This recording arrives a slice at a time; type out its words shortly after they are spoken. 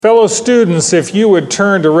Fellow students, if you would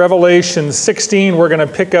turn to Revelation 16, we're going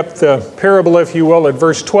to pick up the parable, if you will, at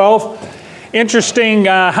verse 12. Interesting,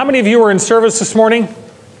 how many of you were in service this morning?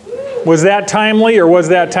 Was that timely or was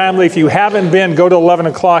that timely? If you haven't been, go to 11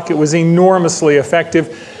 o'clock. It was enormously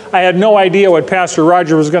effective. I had no idea what Pastor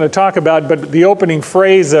Roger was going to talk about, but the opening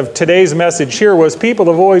phrase of today's message here was, people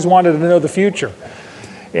have always wanted to know the future.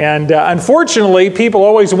 And unfortunately, people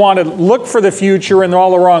always want to look for the future in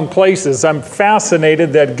all the wrong places. I'm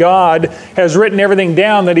fascinated that God has written everything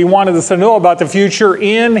down that He wanted us to know about the future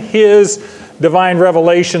in His divine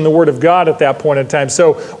revelation, the Word of God at that point in time.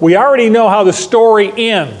 So we already know how the story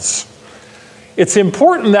ends. It's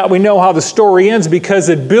important that we know how the story ends because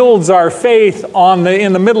it builds our faith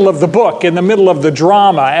in the middle of the book, in the middle of the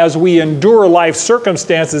drama, as we endure life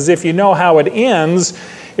circumstances. If you know how it ends,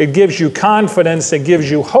 it gives you confidence, it gives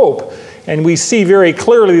you hope. And we see very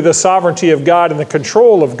clearly the sovereignty of God and the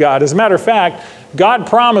control of God. As a matter of fact, God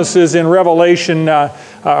promises in Revelation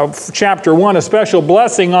chapter 1 a special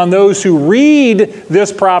blessing on those who read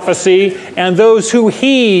this prophecy and those who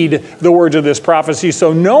heed the words of this prophecy.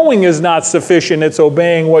 So knowing is not sufficient, it's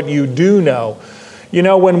obeying what you do know. You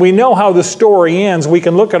know, when we know how the story ends, we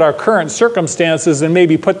can look at our current circumstances and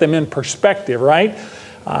maybe put them in perspective, right?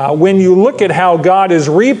 When you look at how God is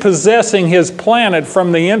repossessing His planet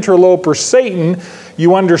from the interloper Satan,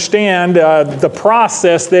 you understand the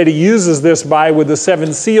process that He uses this by with the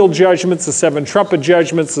 7 seal judgments, the 7 trumpet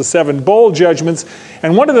judgments, the 7 bowl judgments.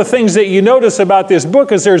 And one of the things that you notice about this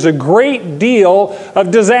book is there's a great deal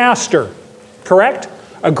of disaster, correct?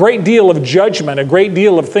 A great deal of judgment, a great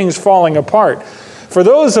deal of things falling apart. For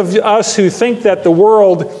those of us who think that the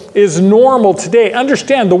world is normal today,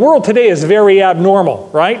 understand the world today is very abnormal,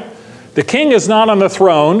 right? The king is not on the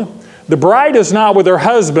throne, the bride is not with her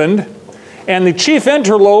husband, and the chief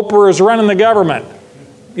interloper is running the government.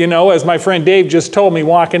 You know, as my friend Dave just told me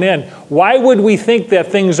walking in, why would we think that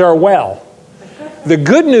things are well? The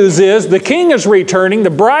good news is the king is returning,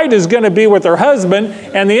 the bride is going to be with her husband,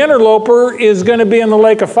 and the interloper is going to be in the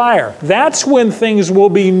lake of fire. That's when things will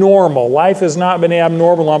be normal. Life has not been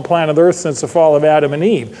abnormal on planet Earth since the fall of Adam and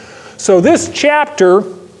Eve. So this chapter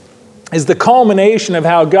is the culmination of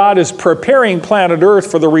how God is preparing planet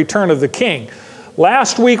Earth for the return of the king.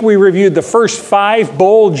 Last week we reviewed the first 5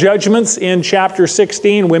 bowl judgments in chapter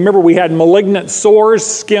 16. Remember, we had malignant sores,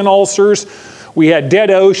 skin ulcers. We had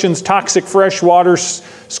dead oceans, toxic fresh water,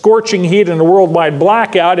 scorching heat, and a worldwide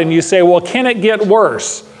blackout. And you say, well, can it get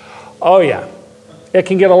worse? Oh, yeah. It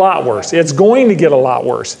can get a lot worse. It's going to get a lot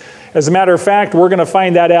worse. As a matter of fact, we're going to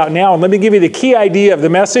find that out now. And let me give you the key idea of the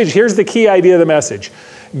message. Here's the key idea of the message.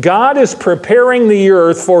 God is preparing the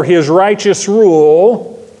earth for His righteous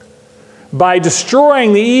rule by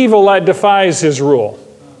destroying the evil that defies His rule.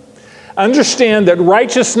 Understand that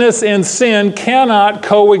righteousness and sin cannot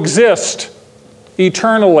coexist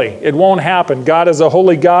eternally. It won't happen. God is a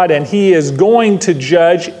holy God, and He is going to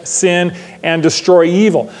judge sin and destroy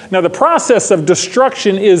evil. Now, the process of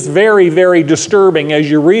destruction is very, very disturbing.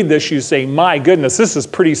 As you read this, you say, my goodness, this is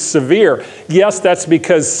pretty severe. Yes, that's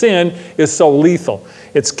because sin is so lethal.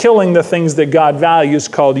 It's killing the things that God values,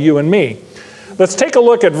 called you and me. Let's take a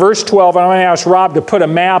look at verse 12, and I'm going to ask Rob to put a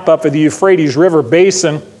map up of the Euphrates River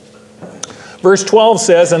basin. Verse 12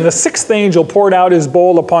 says, and the 6th angel poured out his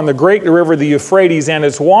bowl upon the great river, the Euphrates, and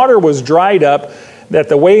its water was dried up, that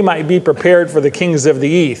the way might be prepared for the kings of the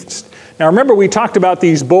east. Now remember, we talked about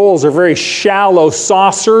these bowls are very shallow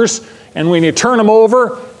saucers, and when you turn them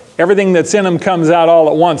over, everything that's in them comes out all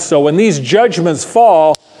at once. So when these judgments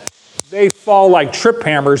fall, they fall like trip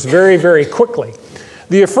hammers very, very quickly.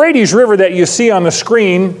 The Euphrates River that you see on the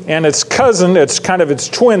screen, and its cousin, it's kind of its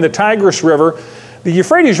twin, the Tigris River. The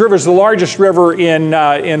Euphrates River is the largest river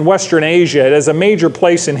in Western Asia. It is a major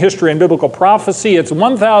place in history and biblical prophecy. It's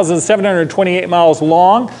 1,728 miles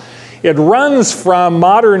long. It runs from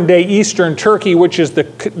modern-day eastern Turkey, which is the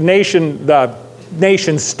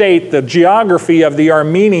nation state, the geography of the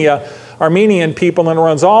Armenian people, and it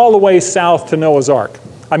runs all the way south to Noah's Ark.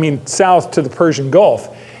 South to the Persian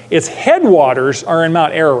Gulf. Its headwaters are in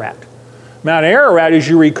Mount Ararat. Mount Ararat, as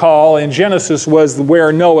you recall, in Genesis was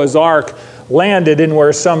where Noah's Ark landed, and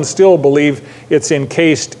where some still believe it's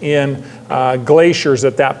encased in glaciers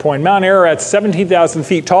at that point. Mount Ararat's 17,000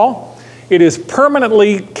 feet tall. It is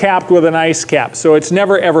permanently capped with an ice cap, so it's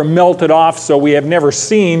never ever melted off, so we have never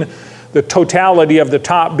seen the totality of the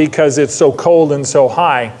top because it's so cold and so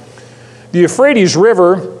high. The Euphrates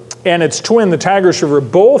River and its twin, the Tigris River,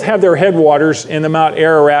 both have their headwaters in the Mount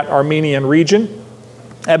Ararat Armenian region.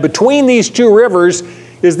 And between these two rivers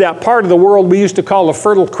is that part of the world we used to call the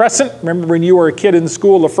Fertile Crescent. Remember when you were a kid in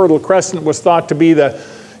school, the Fertile Crescent was thought to be the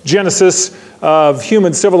Genesis of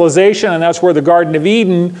human civilization, and that's where the Garden of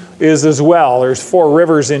Eden is as well. There's 4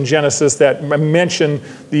 rivers in Genesis that mention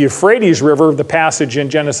the Euphrates River. The passage in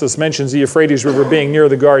Genesis mentions the Euphrates River being near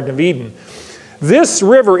the Garden of Eden. This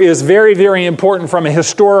river is very, very important from a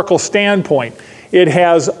historical standpoint. It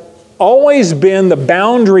has always been the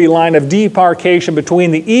boundary line of demarcation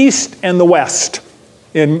between the East and the West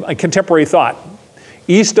in contemporary thought.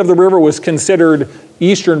 East of the river was considered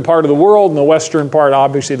eastern part of the world, and the western part,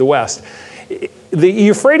 obviously, the West. The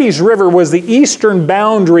Euphrates River was the eastern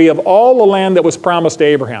boundary of all the land that was promised to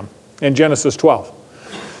Abraham in Genesis 12.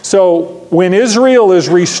 So when Israel is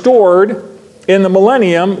restored in the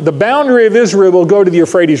millennium, the boundary of Israel will go to the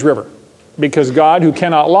Euphrates River, because God, who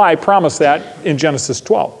cannot lie, promised that in Genesis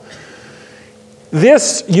 12.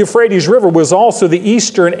 This Euphrates River was also the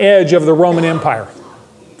eastern edge of the Roman Empire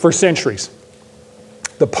for centuries.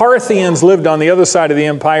 The Parthians lived on the other side of the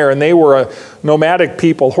empire, and they were a nomadic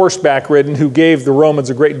people, horseback ridden, who gave the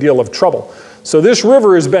Romans a great deal of trouble. So this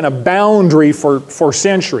river has been a boundary for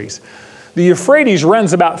centuries. The Euphrates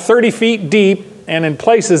runs about 30 feet deep, and in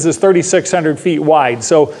places is 3,600 feet wide,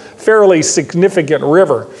 so fairly significant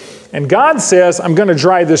river. And God says, I'm going to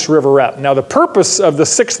dry this river up. Now, the purpose of the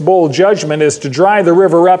 6th bowl judgment is to dry the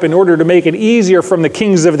river up in order to make it easier from the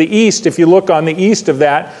kings of the east. If you look on the east of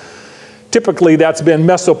that, typically that's been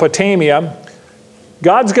Mesopotamia.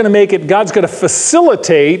 God's going to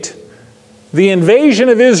facilitate the invasion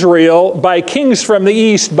of Israel by kings from the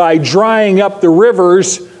east by drying up the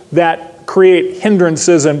rivers that create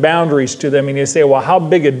hindrances and boundaries to them. And you say, well, how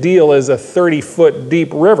big a deal is a 30-foot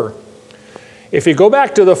deep river? If you go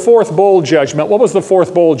back to the 4th bowl judgment, what was the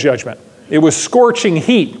 4th bowl judgment? It was scorching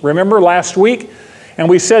heat. Remember last week? And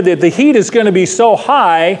we said that the heat is going to be so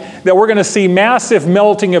high that we're going to see massive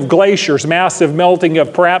melting of glaciers, massive melting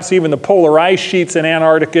of perhaps even the polar ice sheets in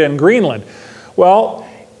Antarctica and Greenland. Well,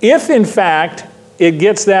 if in fact it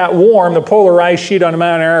gets that warm, the polar ice sheet on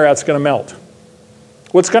Mount Ararat's going to melt.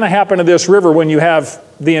 What's going to happen to this river when you have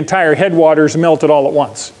the entire headwaters melted all at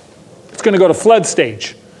once? It's going to go to flood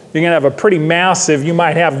stage. You're going to have a pretty massive, you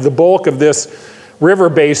might have the bulk of this river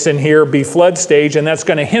basin here be flood stage, and that's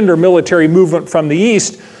going to hinder military movement from the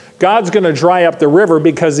east. God's going to dry up the river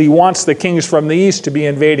because he wants the kings from the east to be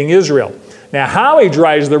invading Israel. Now, how he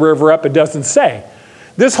dries the river up, it doesn't say.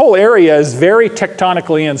 This whole area is very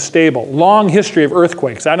tectonically unstable. Long history of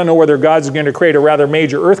earthquakes. I don't know whether God's going to create a rather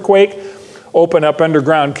major earthquake, open up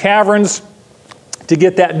underground caverns to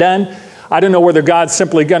get that done. I don't know whether God's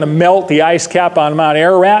simply going to melt the ice cap on Mount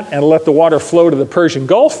Ararat and let the water flow to the Persian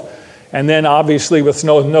Gulf. And then obviously with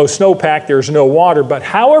no snowpack, there's no water. But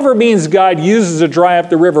however means God uses to dry up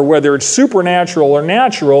the river, whether it's supernatural or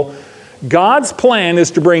natural, God's plan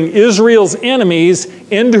is to bring Israel's enemies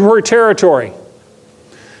into her territory.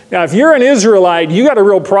 Now, if you're an Israelite, you got a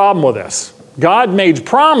real problem with this. God made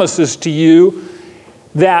promises to you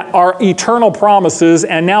that are eternal promises,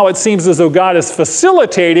 and now it seems as though God is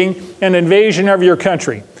facilitating an invasion of your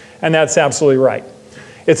country. And that's absolutely right.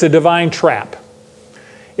 It's a divine trap.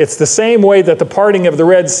 It's the same way that the parting of the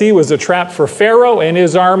Red Sea was a trap for Pharaoh and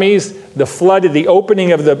his armies. The flood, the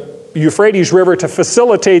opening of the Euphrates River to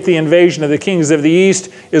facilitate the invasion of the kings of the east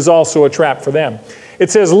is also a trap for them.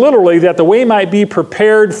 It says literally that the way might be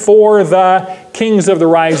prepared for the kings of the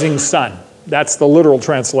rising sun. That's the literal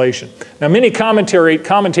translation. Now, many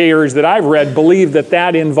commentators that I've read believe that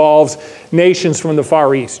that involves nations from the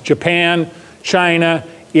Far East, Japan, China,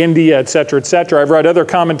 India, etc., etc. I've read other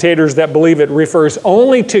commentators that believe it refers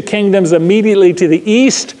only to kingdoms immediately to the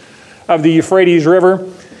east of the Euphrates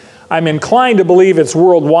River. I'm inclined to believe it's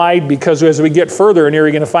worldwide because as we get further in here,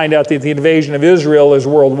 you're going to find out that the invasion of Israel is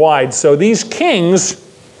worldwide. So these kings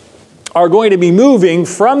are going to be moving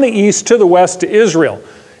from the east to the west to Israel.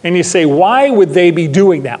 And you say, why would they be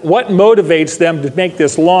doing that? What motivates them to make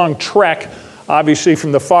this long trek, obviously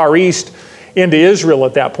from the Far East into Israel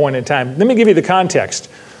at that point in time? Let me give you the context.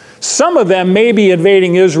 Some of them may be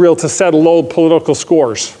invading Israel to settle old political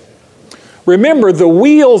scores. Remember, the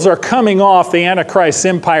wheels are coming off the Antichrist's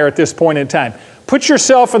empire at this point in time. Put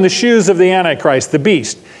yourself in the shoes of the Antichrist, the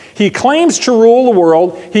beast. He claims to rule the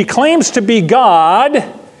world. He claims to be God.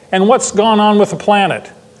 And what's gone on with the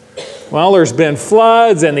planet? Well, there's been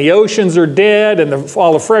floods, and the oceans are dead, and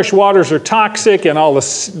all the fresh waters are toxic, and all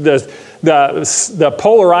the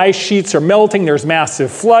polar ice sheets are melting. There's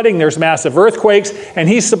massive flooding. There's massive earthquakes, and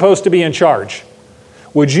he's supposed to be in charge.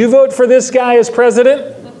 Would you vote for this guy as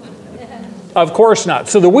president? Of course not.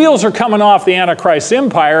 So the wheels are coming off the Antichrist's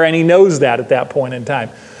empire, and he knows that at that point in time.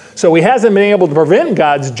 So he hasn't been able to prevent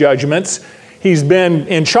God's judgments. He's been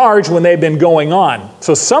in charge when they've been going on.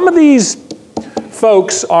 So some of these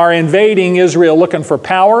folks are invading Israel looking for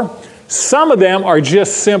power. Some of them are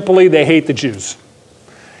just simply they hate the Jews.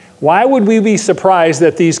 Why would we be surprised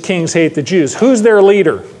that these kings hate the Jews? Who's their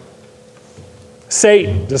leader?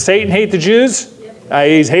 Satan. Does Satan hate the Jews?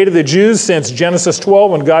 He's hated the Jews since Genesis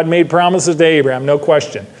 12 when God made promises to Abraham, no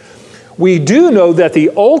question. We do know that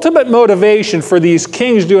the ultimate motivation for these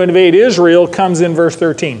kings to invade Israel comes in verse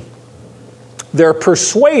 13. They're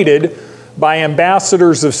persuaded by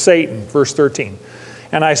ambassadors of Satan, verse 13.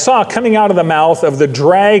 And I saw coming out of the mouth of the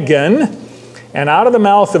dragon, and out of the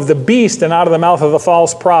mouth of the beast, and out of the mouth of the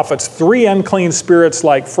false prophets, 3 unclean spirits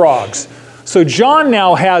like frogs. So John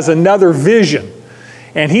now has another vision,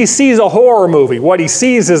 and he sees a horror movie. What he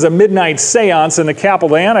sees is a midnight seance in the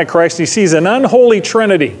capital of the Antichrist. He sees an unholy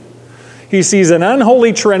trinity. He sees an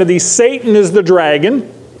unholy trinity. Satan is the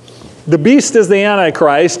dragon, the beast is the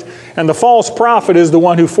Antichrist, and the false prophet is the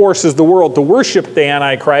one who forces the world to worship the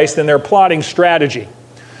Antichrist, and they're plotting strategy.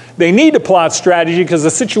 They need to plot strategy because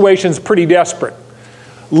the situation's pretty desperate.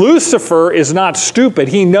 Lucifer is not stupid.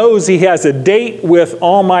 He knows he has a date with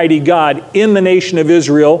Almighty God in the nation of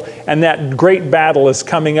Israel, and that great battle is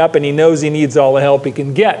coming up, and he knows he needs all the help he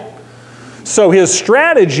can get. So his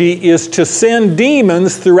strategy is to send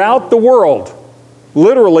demons throughout the world,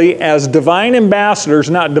 literally as divine ambassadors,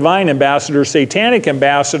 not divine ambassadors, satanic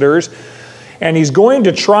ambassadors, and he's going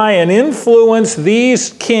to try and influence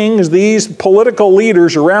these kings, these political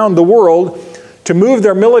leaders around the world to move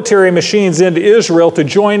their military machines into Israel to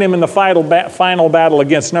join him in the final battle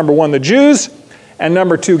against, number 1, the Jews, and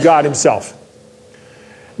number 2, God himself.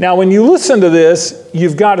 Now, when you listen to this,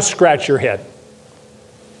 you've got to scratch your head.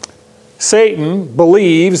 Satan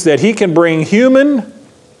believes that he can bring human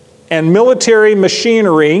and military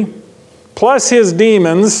machinery plus his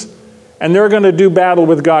demons, and they're going to do battle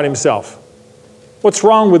with God himself. What's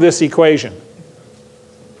wrong with this equation?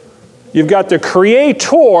 You've got the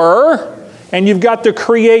creator and you've got the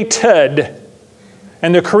created.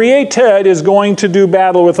 And the created is going to do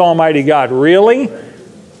battle with Almighty God. Really?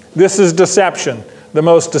 This is deception. The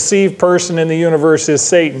most deceived person in the universe is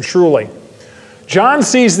Satan, truly. John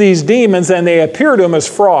sees these demons and they appear to him as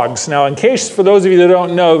frogs. Now, in case for those of you that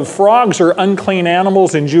don't know, frogs are unclean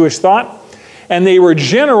animals in Jewish thought. And they were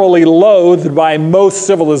generally loathed by most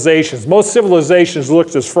civilizations. Most civilizations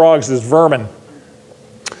looked at frogs as vermin.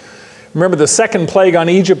 Remember, the second plague on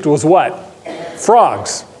Egypt was what?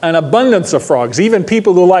 Frogs. An abundance of frogs. Even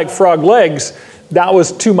people who like frog legs, that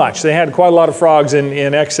was too much. They had quite a lot of frogs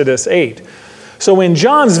in Exodus 8. So in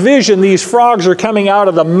John's vision, these frogs are coming out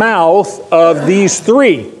of the mouth of these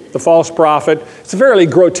 3. The false prophet. It's a fairly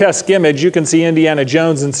grotesque image. You can see Indiana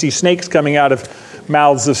Jones and see snakes coming out of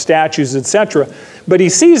mouths of statues, etc. But he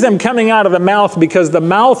sees them coming out of the mouth because the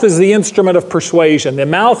mouth is the instrument of persuasion. The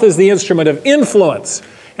mouth is the instrument of influence.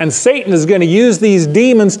 And Satan is going to use these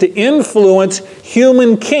demons to influence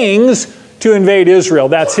human kings to invade Israel.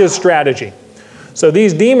 That's his strategy. So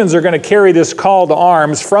these demons are going to carry this call to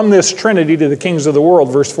arms from this trinity to the kings of the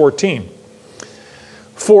world, verse 14.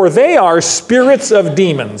 For they are spirits of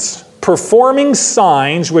demons, performing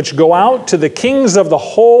signs which go out to the kings of the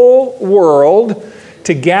whole world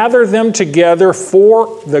to gather them together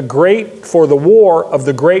for the war of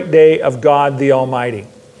the great day of God the Almighty.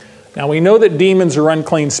 Now we know that demons are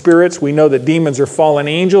unclean spirits. We know that demons are fallen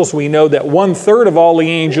angels. We know that 1/3 of all the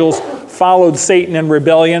angels followed Satan in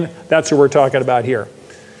rebellion. That's what we're talking about here.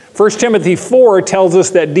 1 Timothy 4 tells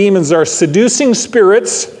us that demons are seducing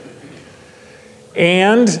spirits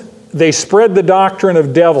and they spread the doctrine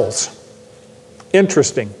of devils.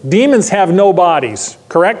 Interesting. Demons have no bodies,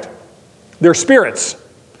 correct? They're spirits.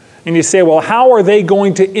 And you say, well, how are they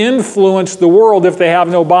going to influence the world if they have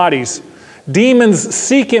no bodies? Demons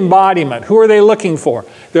seek embodiment. Who are they looking for?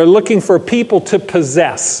 They're looking for people to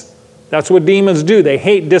possess. That's what demons do. They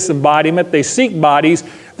hate disembodiment. They seek bodies.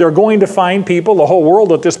 They're going to find people. The whole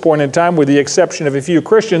world at this point in time, with the exception of a few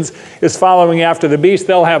Christians, is following after the beast.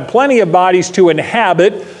 They'll have plenty of bodies to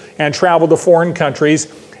inhabit and travel to foreign countries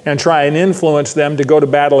and try and influence them to go to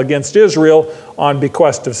battle against Israel on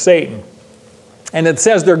bequest of Satan. And it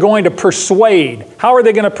says they're going to persuade. How are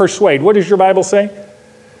they going to persuade? What does your Bible say?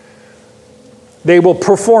 They will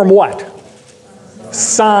perform what?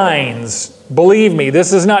 Signs. Believe me,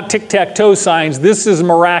 this is not tic-tac-toe signs. This is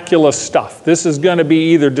miraculous stuff. This is going to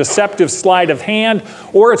be either deceptive sleight of hand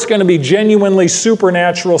or it's going to be genuinely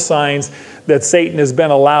supernatural signs that Satan has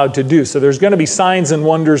been allowed to do. So there's going to be signs and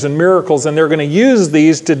wonders and miracles, and they're going to use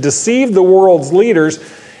these to deceive the world's leaders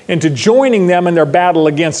into joining them in their battle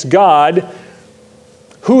against God,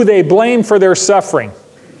 who they blame for their suffering.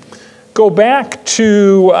 Go back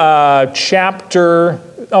to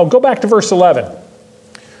go back to verse 11.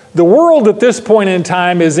 The world at this point in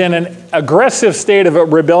time is in an aggressive state of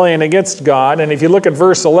rebellion against God. And if you look at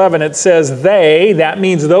verse 11, it says they, that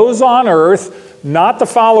means those on earth, not the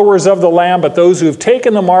followers of the Lamb, but those who have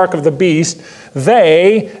taken the mark of the beast,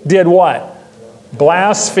 they did what?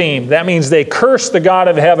 Blaspheme. That means they cursed the God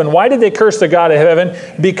of heaven. Why did they curse the God of heaven?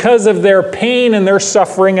 Because of their pain and their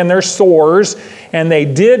suffering and their sores. And they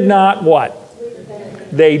did not what?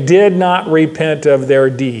 They did not repent of their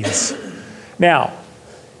deeds. Now,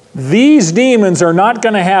 these demons are not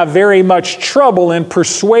going to have very much trouble in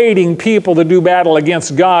persuading people to do battle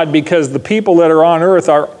against God, because the people that are on earth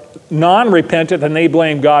are non-repentant and they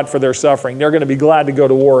blame God for their suffering. They're going to be glad to go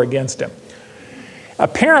to war against Him.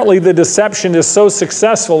 Apparently, the deception is so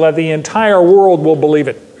successful that the entire world will believe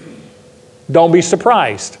it. Don't be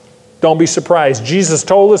surprised. Don't be surprised. Jesus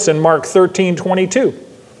told us in Mark 13:22.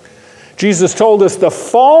 Jesus told us the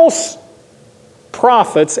false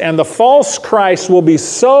prophets and the false Christ will be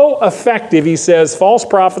so effective, He says, false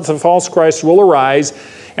prophets and false Christs will arise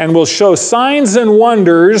and will show signs and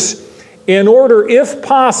wonders in order, if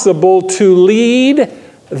possible, to lead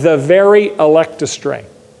the very elect astray.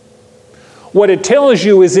 What it tells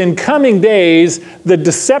you is in coming days, the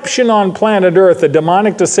deception on planet Earth, the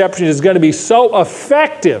demonic deception, is going to be so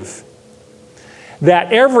effective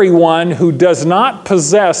that everyone who does not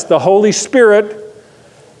possess the Holy Spirit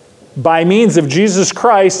by means of Jesus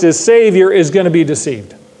Christ as Savior is going to be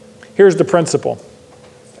deceived. Here's the principle.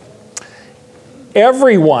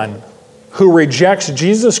 Everyone who rejects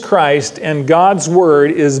Jesus Christ and God's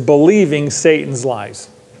Word is believing Satan's lies.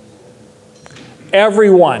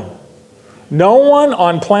 Everyone. No one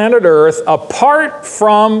on planet Earth, apart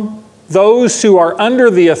from those who are under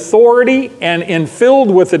the authority and filled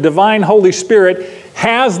with the divine Holy Spirit,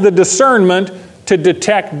 has the discernment to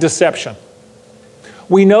detect deception.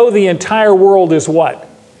 We know the entire world is what?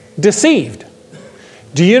 Deceived.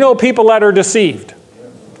 Do you know people that are deceived?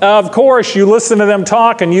 Of course, you listen to them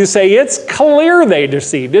talk and you say, it's clear they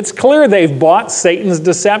deceived. It's clear they've bought Satan's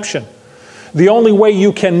deception. The only way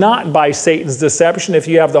you cannot buy Satan's deception if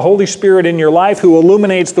you have the Holy Spirit in your life who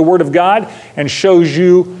illuminates the Word of God and shows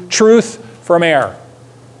you truth from error.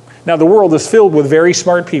 Now, the world is filled with very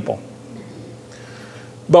smart people.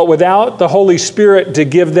 But without the Holy Spirit to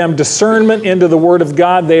give them discernment into the Word of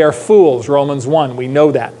God, they are fools. Romans 1, we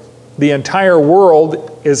know that. The entire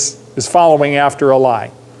world is following after a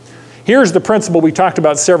lie. Here's the principle we talked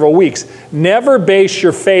about several weeks. Never base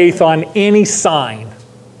your faith on any sign.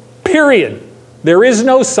 Period. There is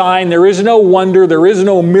no sign, there is no wonder, there is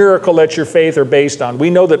no miracle that your faith are based on. We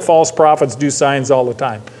know that false prophets do signs all the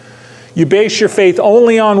time. You base your faith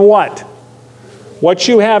only on what? What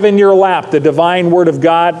you have in your lap, the divine Word of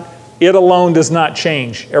God, it alone does not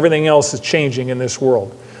change. Everything else is changing in this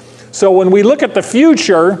world. So when we look at the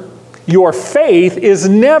future, your faith is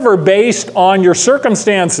never based on your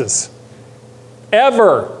circumstances.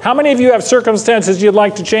 Ever. How many of you have circumstances you'd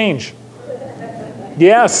like to change?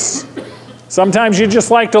 Yes. Sometimes you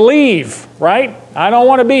just like to leave, right? I don't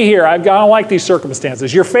want to be here. I don't like these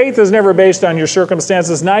circumstances. Your faith is never based on your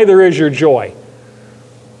circumstances. Neither is your joy.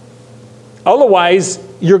 Otherwise,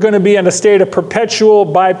 you're going to be in a state of perpetual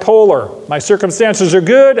bipolar. My circumstances are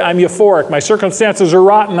good, I'm euphoric. My circumstances are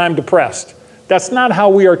rotten, I'm depressed. That's not how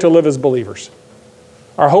we are to live as believers.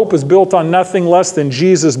 Our hope is built on nothing less than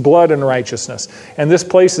Jesus' blood and righteousness. And this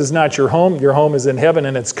place is not your home is in heaven,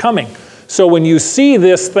 and it's coming. So when you see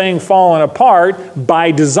this thing falling apart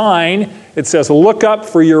by design, it says, look up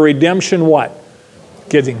for your redemption what?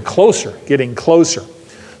 Getting closer, getting closer.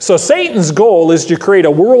 So Satan's goal is to create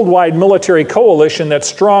a worldwide military coalition that's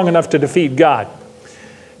strong enough to defeat God.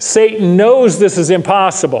 Satan knows this is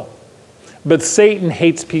impossible, but Satan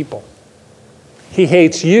hates people. He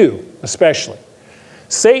hates you especially.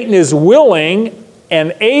 Satan is willing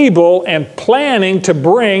and able and planning to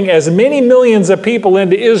bring as many millions of people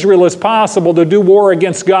into Israel as possible to do war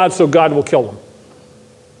against God so God will kill them.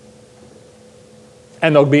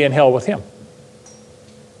 And they'll be in hell with him.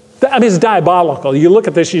 I mean, it's diabolical. You look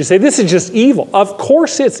at this and you say, this is just evil. Of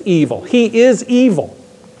course it's evil. He is evil.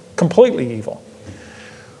 Completely evil.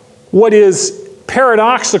 What is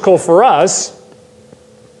paradoxical for us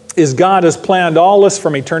is God has planned all this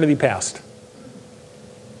from eternity past.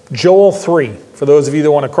 Joel 3. For those of you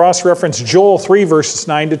that want to cross-reference, Joel 3 verses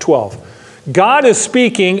 9 to 12. God is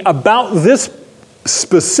speaking about this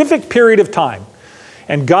specific period of time.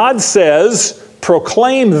 And God says,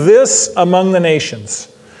 proclaim this among the nations.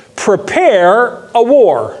 Prepare a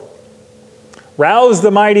war. Rouse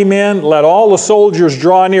the mighty men. Let all the soldiers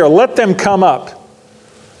draw near. Let them come up.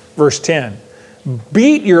 Verse 10.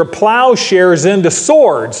 Beat your plowshares into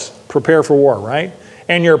swords. Prepare for war, right?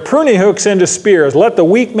 and your pruning hooks into spears. Let the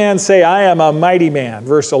weak man say, I am a mighty man.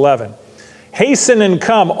 Verse 11. Hasten and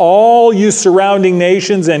come, all you surrounding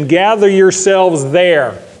nations, and gather yourselves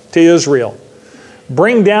there to Israel.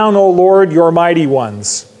 Bring down, O Lord, your mighty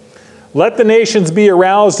ones. Let the nations be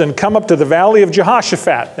aroused and come up to the valley of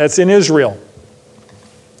Jehoshaphat. That's in Israel.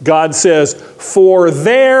 God says, for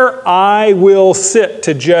there I will sit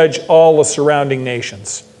to judge all the surrounding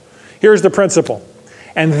nations. Here's the principle.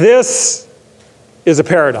 And this is a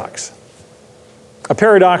paradox. A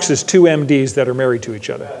paradox is two MDs that are married to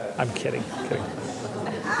each other. I'm kidding.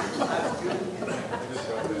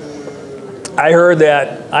 I heard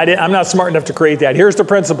that. I'm not smart enough to create that. Here's the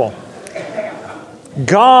principle.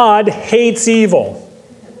 God hates evil.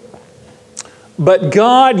 But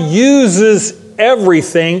God uses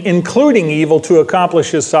everything, including evil, to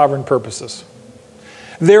accomplish His sovereign purposes.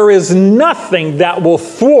 There is nothing that will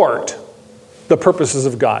thwart the purposes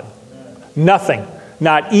of God. Nothing.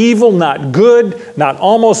 Not evil, not good, not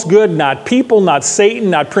almost good, not people, not Satan,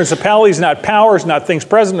 not principalities, not powers, not things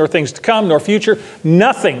present, nor things to come, nor future.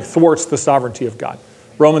 Nothing thwarts the sovereignty of God.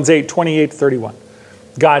 Romans 8, 28-31.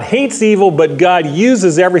 God hates evil, but God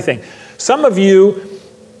uses everything. Some of you,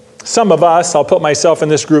 some of us, I'll put myself in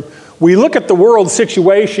this group, we look at the world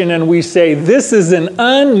situation and we say, this is an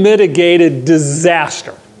unmitigated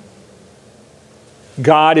disaster.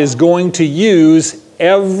 God is going to use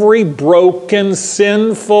every broken,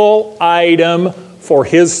 sinful item for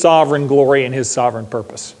His sovereign glory and His sovereign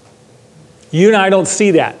purpose. You and I don't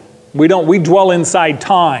see that. We dwell inside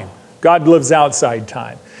time. God lives outside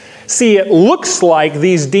time. See, it looks like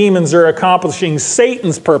these demons are accomplishing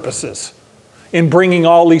Satan's purposes in bringing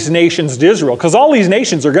all these nations to Israel, because all these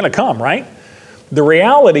nations are going to come, right? The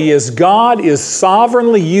reality is God is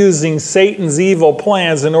sovereignly using Satan's evil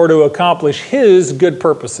plans in order to accomplish His good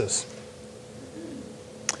purposes.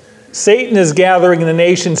 Satan is gathering the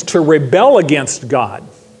nations to rebel against God.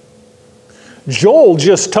 Joel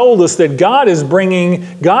just told us that God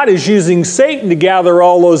is using Satan to gather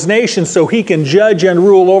all those nations so he can judge and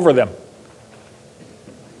rule over them.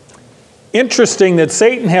 Interesting that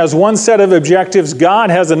Satan has one set of objectives, God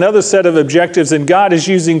has another set of objectives, and God is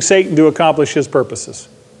using Satan to accomplish His purposes.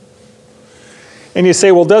 And you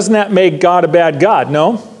say, well, doesn't that make God a bad God?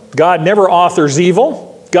 No, God never authors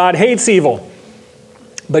evil. God hates evil.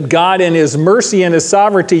 But God, in His mercy and His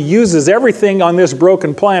sovereignty, uses everything on this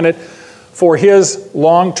broken planet for His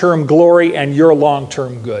long-term glory and your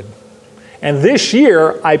long-term good. And this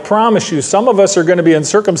year, I promise you, some of us are going to be in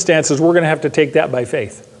circumstances we're going to have to take that by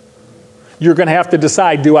faith. You're going to have to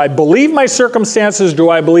decide, do I believe my circumstances? Do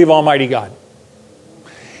I believe Almighty God?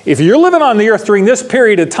 If you're living on the earth during this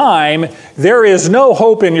period of time, there is no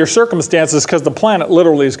hope in your circumstances because the planet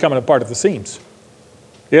literally is coming apart at the seams.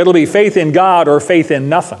 It'll be faith in God or faith in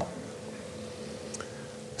nothing.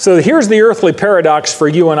 So here's the earthly paradox for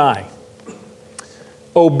you and I.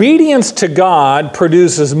 Obedience to God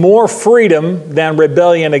produces more freedom than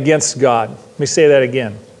rebellion against God. Let me say that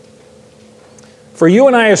again. For you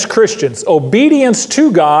and I as Christians, obedience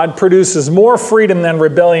to God produces more freedom than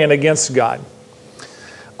rebellion against God.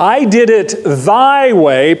 I did it thy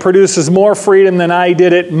way produces more freedom than I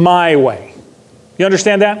did it my way. You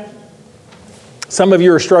understand that? Some of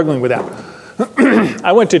you are struggling with that.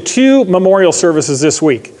 I went to 2 memorial services this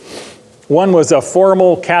week. One was a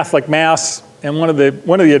formal Catholic Mass, and one of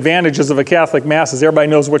the advantages of a Catholic Mass is everybody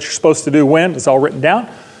knows what you're supposed to do when. It's all written down.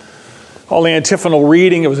 All the antiphonal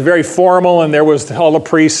reading, it was very formal, and there was all the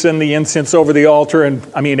priests and the incense over the altar, and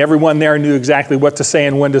I mean everyone there knew exactly what to say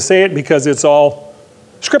and when to say it because it's all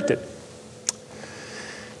scripted.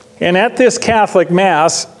 And at this Catholic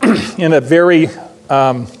Mass, in a very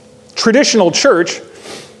traditional church,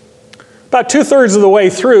 about 2/3 of the way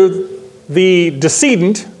through, the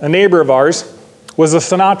decedent, a neighbor of ours, was a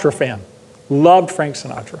Sinatra fan. Loved Frank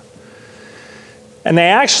Sinatra. And they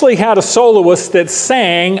actually had a soloist that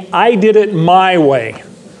sang, I Did It My Way,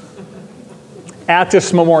 at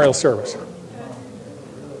this memorial service.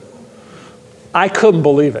 I couldn't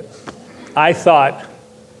believe it. I thought,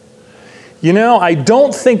 you know, I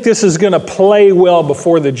don't think this is going to play well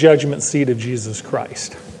before the judgment seat of Jesus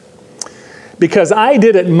Christ. Because I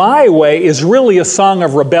Did It My Way is really a song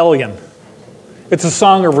of rebellion. It's a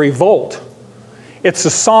song of revolt. It's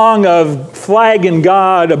a song of flagging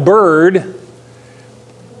God a bird.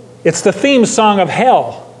 It's the theme song of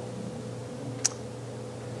hell.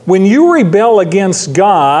 When you rebel against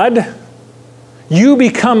God, you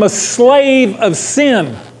become a slave of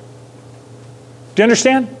sin. Do you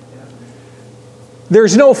understand?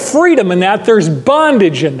 There's no freedom in that. There's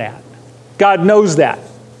bondage in that. God knows that.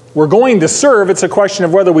 We're going to serve. It's a question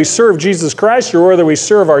of whether we serve Jesus Christ or whether we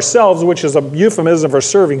serve ourselves, which is a euphemism for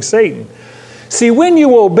serving Satan. See, when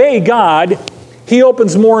you obey God, He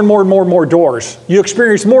opens more and more and more and more doors. You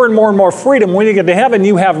experience more and more freedom. When you get to heaven,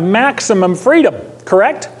 you have maximum freedom,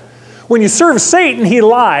 correct? When you serve Satan, he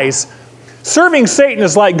lies. Serving Satan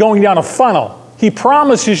is like going down a funnel. He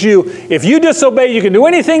promises you, if you disobey, you can do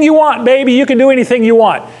anything you want, baby. You can do anything you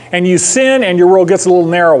want. And you sin, and your world gets a little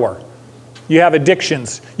narrower. You have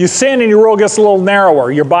addictions. You sin, and your world gets a little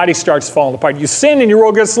narrower. Your body starts falling apart. You sin, and your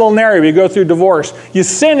world gets a little narrower. You go through divorce. You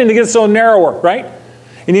sin, and it gets so narrower, right?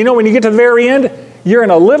 And you know, when you get to the very end, you're in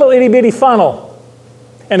a little itty-bitty funnel,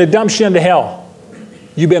 and it dumps you into hell.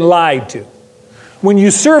 You've been lied to. When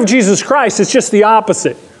you serve Jesus Christ, it's just the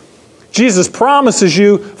opposite. Jesus promises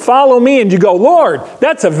you, follow me, and you go, Lord,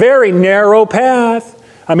 that's a very narrow path.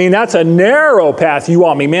 I mean, that's a narrow path you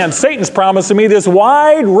want me. Man, Satan's promising me this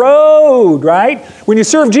wide road, right? When you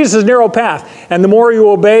serve Jesus, narrow path. And the more you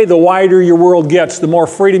obey, the wider your world gets. The more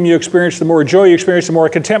freedom you experience, the more joy you experience, the more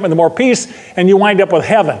contentment, the more peace, and you wind up with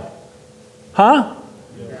heaven. Huh?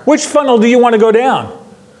 Yeah. Which funnel do you want to go down?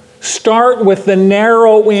 Start with the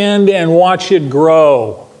narrow end and watch it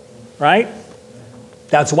grow, right?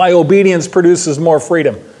 That's why obedience produces more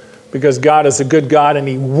freedom, because God is a good God and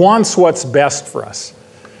He wants what's best for us.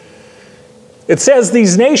 It says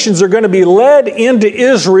these nations are going to be led into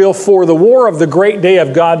Israel for the war of the great day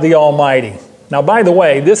of God the Almighty. Now, by the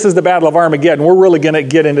way, this is the Battle of Armageddon. We're really going to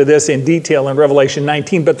get into this in detail in Revelation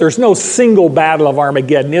 19, but there's no single Battle of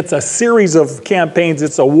Armageddon. It's a series of campaigns.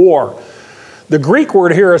 It's a war. The Greek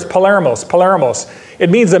word here is palermos. It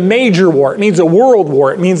means a major war. It means a world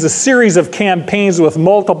war. It means a series of campaigns with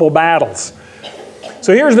multiple battles.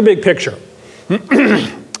 So here's the big picture.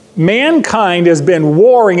 Mankind has been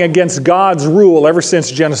warring against God's rule ever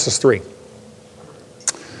since Genesis 3.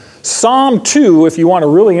 Psalm 2, if you want a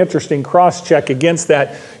really interesting cross-check against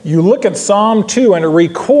that, you look at Psalm 2 and it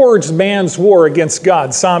records man's war against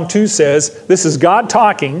God. Psalm 2 says, this is God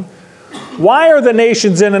talking, why are the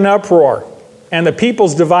nations in an uproar and the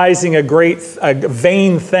peoples devising a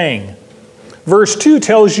vain thing? Verse 2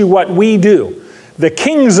 tells you what we do. The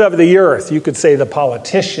kings of the earth, you could say the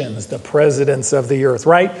politicians, the presidents of the earth,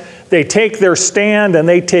 right? They take their stand and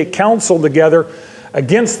they take counsel together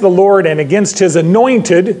against the Lord and against His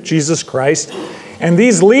anointed, Jesus Christ. And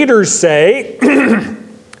these leaders say,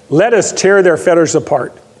 let us tear their fetters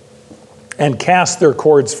apart and cast their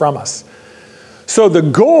cords from us. So the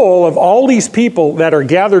goal of all these people that are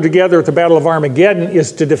gathered together at the Battle of Armageddon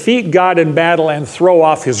is to defeat God in battle and throw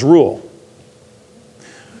off His rule.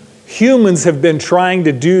 Humans have been trying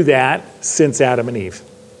to do that since Adam and Eve.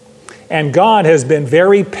 And God has been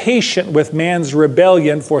very patient with man's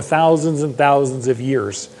rebellion for thousands and thousands of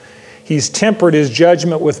years. He's tempered His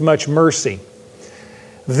judgment with much mercy.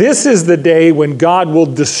 This is the day when God will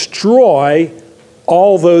destroy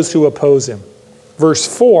all those who oppose Him.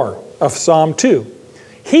 Verse 4 of Psalm 2.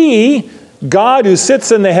 He, God who sits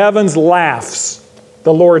in the heavens, laughs.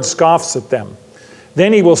 The Lord scoffs at them.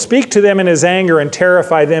 Then He will speak to them in His anger and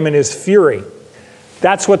terrify them in His fury.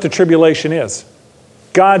 That's what the tribulation is.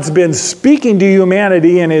 God's been speaking to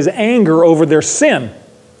humanity in His anger over their sin.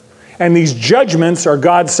 And these judgments are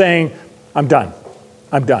God saying, I'm done.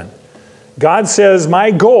 I'm done. God says,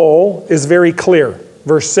 my goal is very clear.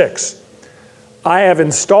 Verse 6. I have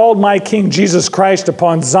installed my King Jesus Christ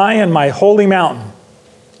upon Zion, my holy mountain.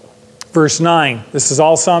 Verse 9. This is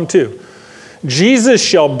all Psalm 2. Jesus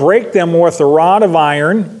shall break them with a rod of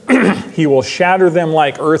iron. He will shatter them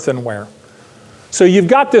like earthenware. So you've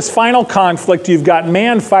got this final conflict. You've got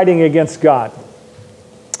man fighting against God.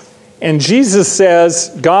 And Jesus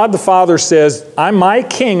says, God the Father says, I'm my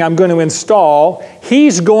king I'm going to install.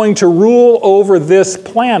 He's going to rule over this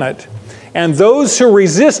planet. And those who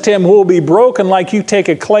resist Him will be broken like you take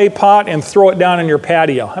a clay pot and throw it down in your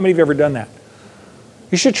patio. How many of you have ever done that?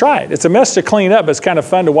 You should try it. It's a mess to clean up, but it's kind of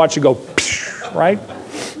fun to watch it go, right?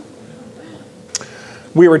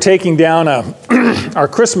 We were taking down our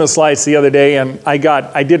Christmas lights the other day, and I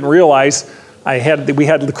didn't realize we had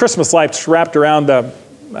the Christmas lights wrapped around the,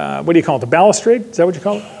 what do you call it, the balustrade? Is that what you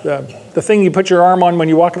call it? The thing you put your arm on when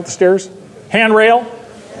you walk up the stairs? Handrail?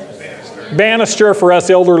 Banister for us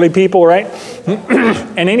elderly people, right?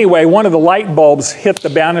 And anyway, one of the light bulbs hit the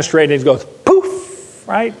balustrade and it goes poof,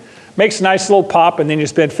 right? Makes a nice little pop, and then you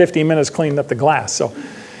spend 15 minutes cleaning up the glass. So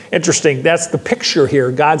interesting. That's the picture here.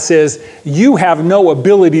 God says, you have no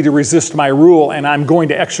ability to resist my rule, and I'm going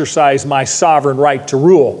to exercise my sovereign right to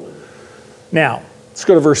rule. Now, let's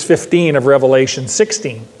go to verse 15 of Revelation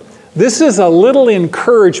 16. This is a little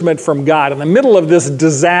encouragement from God. In the middle of this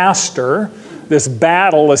disaster this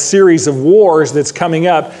battle, a series of wars that's coming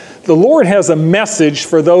up, the Lord has a message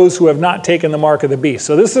for those who have not taken the mark of the beast.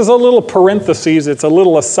 So this is a little parenthesis, it's a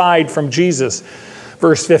little aside from Jesus.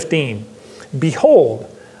 Verse 15, behold,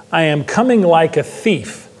 I am coming like a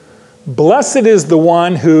thief. Blessed is the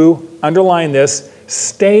one who, underline this,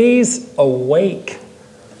 stays awake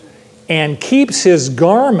and keeps his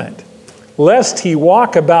garment, lest he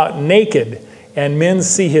walk about naked and men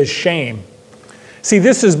see his shame. See,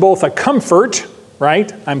 this is both a comfort,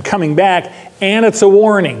 right? I'm coming back, and it's a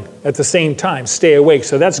warning at the same time. Stay awake.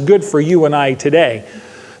 So that's good for you and I today.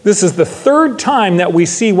 This is the third time that we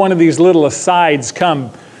see one of these little asides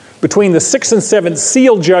come. Between the 6th and 7th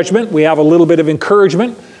seal judgment, we have a little bit of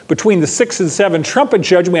encouragement. Between the 6th and 7th trumpet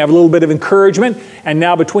judgment, we have a little bit of encouragement. And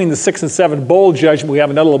now between the 6th and 7th bowl judgment, we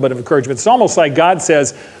have another little bit of encouragement. It's almost like God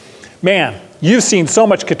says, man, you've seen so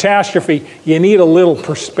much catastrophe, you need a little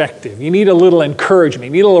perspective. You need a little encouragement.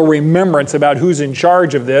 You need a little remembrance about who's in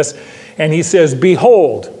charge of this. And he says,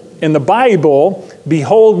 behold. In the Bible,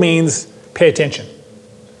 behold means pay attention.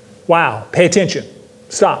 Wow, pay attention.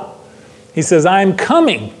 Stop. He says, I'm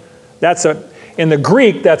coming. In the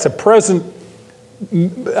Greek, that's a present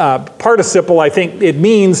participle. I think it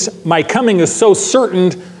means my coming is so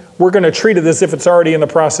certain, we're going to treat it as if it's already in the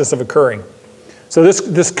process of occurring. So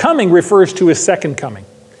this coming refers to his second coming.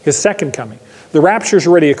 His second coming. The rapture's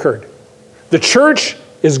already occurred. The church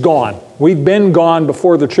is gone. We've been gone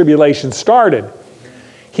before the tribulation started.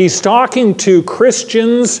 He's talking to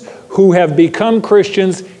Christians who have become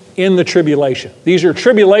Christians in the tribulation. These are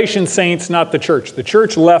tribulation saints, not the church. The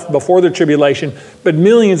church left before the tribulation, but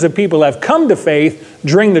millions of people have come to faith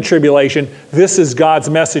during the tribulation. This is God's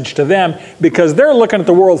message to them because they're looking at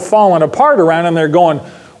the world falling apart around them. They're going,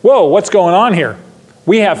 whoa, what's going on here?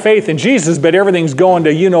 We have faith in Jesus, but everything's going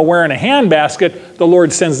to, where in a handbasket. The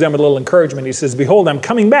Lord sends them a little encouragement. He says, behold, I'm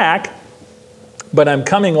coming back, but I'm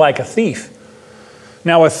coming like a thief.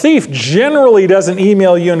 Now, a thief generally doesn't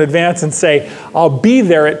email you in advance and say, I'll be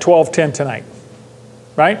there at 12:10 tonight,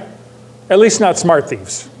 right? At least not smart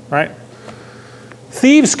thieves, right?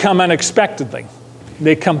 Thieves come unexpectedly.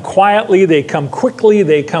 They come quietly, they come quickly,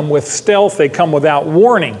 they come with stealth, they come without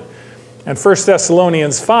warning. And 1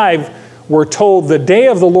 Thessalonians 5, we're told the day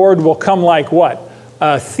of the Lord will come like what?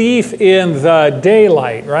 A thief in the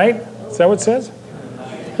daylight, right? Is that what it says?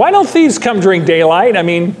 Why don't thieves come during daylight? I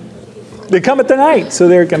mean, they come at the night so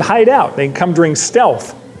they can hide out. They can come during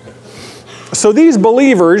stealth. So these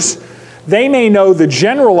believers, they may know the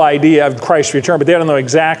general idea of Christ's return, but they don't know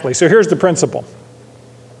exactly. So here's the principle.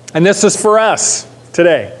 And this is for us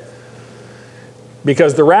today.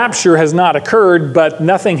 Because the rapture has not occurred, but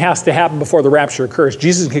nothing has to happen before the rapture occurs.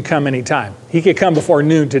 Jesus could come anytime. He could come before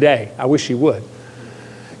noon today. I wish he would.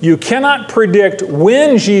 You cannot predict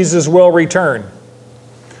when Jesus will return.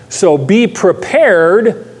 So be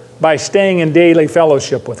prepared by staying in daily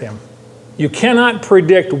fellowship with him. You cannot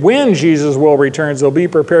predict when Jesus will return, so be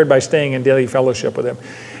prepared by staying in daily fellowship with him.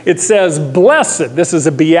 It says, blessed, this is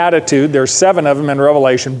a beatitude, there's 7 of them in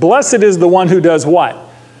Revelation. Blessed is the one who does what?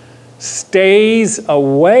 Stays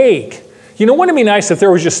awake. Wouldn't it be nice if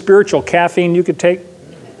there was just spiritual caffeine you could take?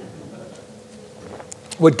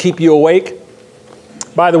 Would keep you awake?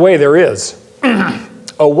 By the way, there is.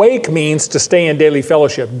 Awake means to stay in daily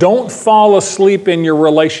fellowship. Don't fall asleep in your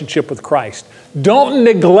relationship with Christ. Don't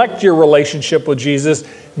neglect your relationship with Jesus.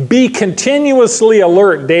 Be continuously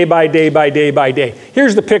alert day by day by day by day.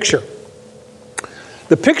 Here's the picture.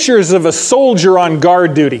 The picture is of a soldier on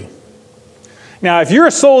guard duty. Now, if you're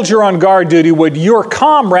a soldier on guard duty, would your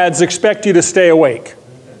comrades expect you to stay awake?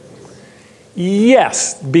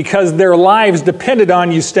 Yes, because their lives depended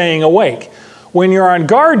on you staying awake. When you're on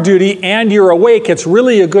guard duty and you're awake, it's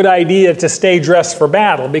really a good idea to stay dressed for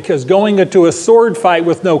battle because going into a sword fight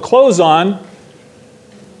with no clothes on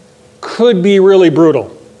could be really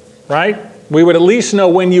brutal, right? We would at least know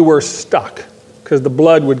when you were stuck because the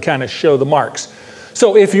blood would kind of show the marks.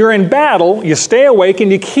 So if you're in battle, you stay awake and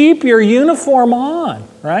you keep your uniform on,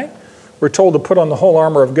 right? We're told to put on the whole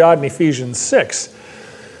armor of God in Ephesians 6.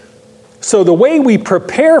 So the way we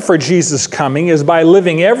prepare for Jesus' coming is by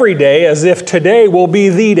living every day as if today will be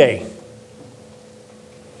the day.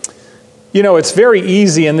 It's very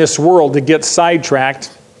easy in this world to get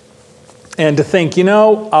sidetracked and to think,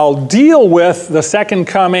 I'll deal with the second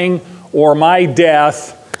coming or my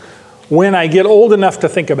death when I get old enough to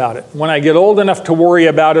think about it, when I get old enough to worry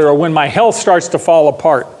about it, or when my health starts to fall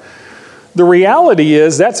apart. The reality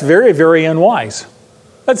is that's very, very unwise.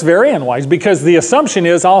 That's very unwise because the assumption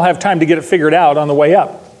is I'll have time to get it figured out on the way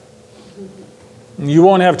up. You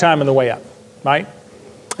won't have time on the way up, right?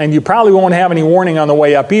 And you probably won't have any warning on the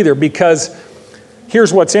way up either because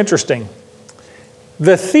here's what's interesting.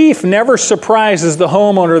 The thief never surprises the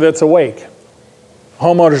homeowner that's awake.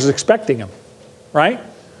 Homeowner's expecting him, right?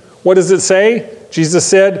 What does it say? Jesus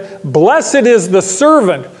said, "Blessed is the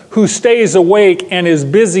servant who stays awake and is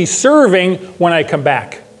busy serving when I come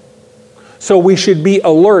back." So we should be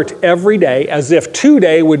alert every day, as if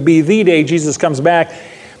today would be the day Jesus comes back.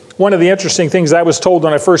 One of the interesting things I was told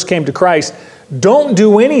when I first came to Christ, don't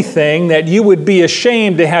do anything that you would be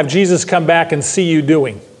ashamed to have Jesus come back and see you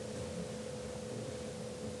doing.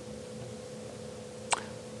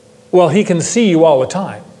 Well, he can see you all the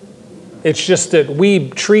time. It's just that we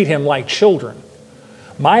treat him like children.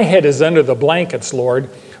 My head is under the blankets, Lord.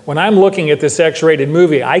 When I'm looking at this X-rated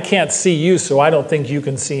movie, I can't see you, so I don't think you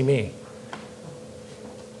can see me.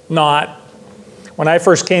 Not. When I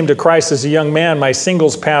first came to Christ as a young man, my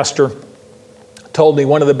singles pastor told me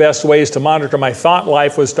one of the best ways to monitor my thought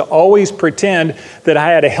life was to always pretend that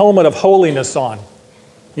I had a helmet of holiness on.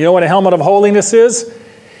 You know what a helmet of holiness is?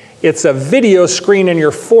 It's a video screen in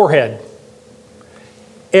your forehead.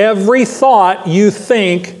 Every thought you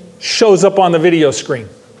think shows up on the video screen.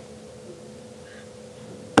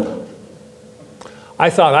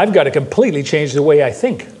 I thought, I've got to completely change the way I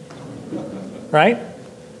think. Right?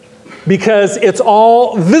 Because it's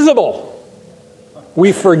all visible.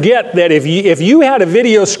 We forget that if you had a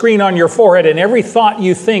video screen on your forehead and every thought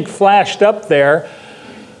you think flashed up there,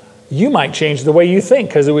 you might change the way you think,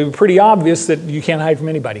 because it would be pretty obvious that you can't hide from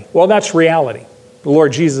anybody. Well, that's reality. The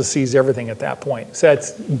Lord Jesus sees everything at that point. So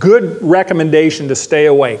it's good recommendation to stay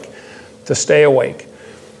awake. To stay awake.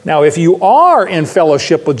 Now, if you are in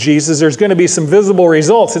fellowship with Jesus, there's going to be some visible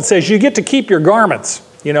results. It says you get to keep your garments.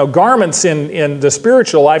 You know, garments in the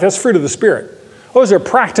spiritual life, that's fruit of the Spirit. Those are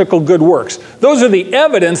practical good works. Those are the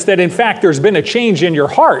evidence that, in fact, there's been a change in your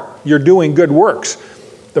heart. You're doing good works.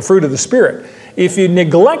 The fruit of the Spirit. If you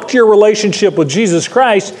neglect your relationship with Jesus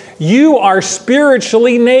Christ, you are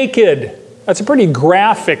spiritually naked. That's a pretty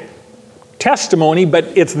graphic testimony, but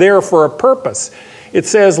it's there for a purpose. It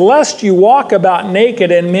says, lest you walk about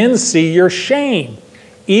naked and men see your shame.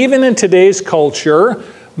 Even in today's culture,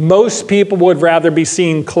 most people would rather be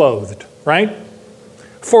seen clothed, right?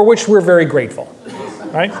 For which we're very grateful,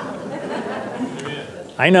 right?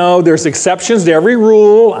 I know there's exceptions to every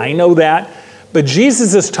rule. I know that. But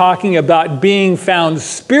Jesus is talking about being found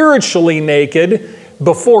spiritually naked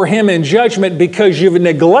before Him in judgment because you've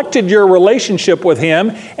neglected your relationship with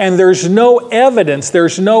Him, and there's no evidence,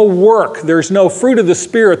 there's no work, there's no fruit of the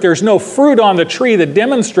Spirit, there's no fruit on the tree that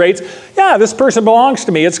demonstrates, yeah, this person belongs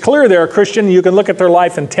to me. It's clear they're a Christian. You can look at their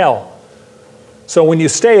life and tell. So when you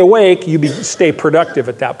stay awake, you stay productive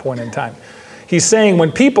at that point in time. He's saying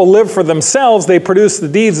when people live for themselves, they produce the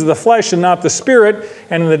deeds of the flesh and not the Spirit,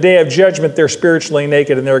 and in the day of judgment, they're spiritually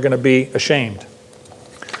naked and they're going to be ashamed.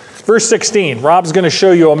 Verse 16, Rob's going to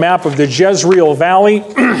show you a map of the Jezreel Valley.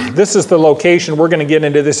 This is the location. We're going to get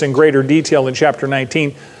into this in greater detail in chapter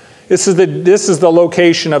 19. This is the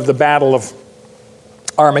location of the Battle of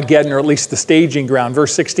Armageddon, or at least the staging ground.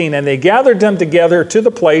 Verse 16, and they gathered them together to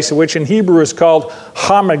the place which in Hebrew is called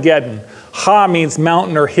Hamageddon. Ha means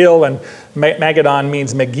mountain or hill, and Magaddon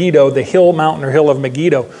means Megiddo, the hill, mountain, or hill of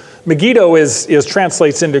Megiddo. Megiddo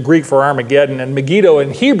translates into Greek for Armageddon, and Megiddo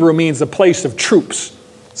in Hebrew means a place of troops.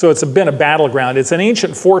 So it's been a battleground. It's an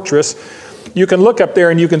ancient fortress. You can look up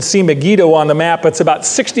there and you can see Megiddo on the map. It's about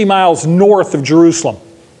 60 miles north of Jerusalem.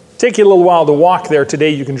 Take you a little while to walk there.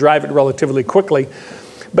 Today you can drive it relatively quickly.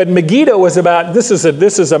 But Megiddo is about, this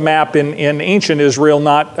is a map in ancient Israel,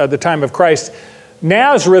 not the time of Christ.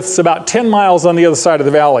 Nazareth's about 10 miles on the other side of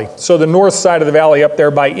the valley. So the north side of the valley up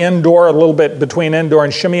there by Endor, a little bit between Endor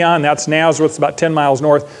and Shimeon, that's Nazareth, about 10 miles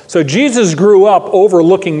north. So Jesus grew up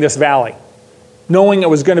overlooking this valley, knowing it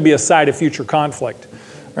was going to be a site of future conflict,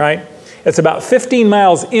 right? It's about 15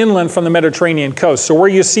 miles inland from the Mediterranean coast. So where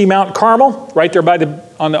you see Mount Carmel, right there by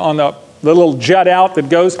on the little jut out that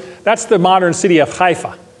goes, that's the modern city of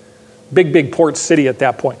Haifa. Big port city at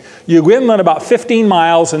that point. You go inland about 15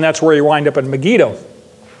 miles, and that's where you wind up in Megiddo.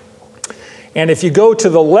 And if you go to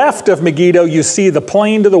the left of Megiddo, you see the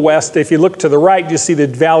plain to the west. If you look to the right, you see the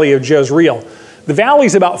valley of Jezreel. The valley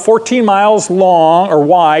is about 14 miles long or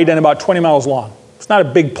wide and about 20 miles long. It's not a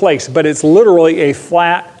big place, but it's literally a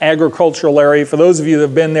flat agricultural area. For those of you that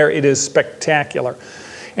have been there, it is spectacular.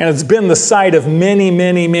 And it's been the site of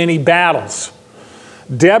many battles.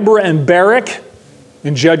 Deborah and Barak,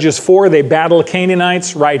 in Judges 4, they battle the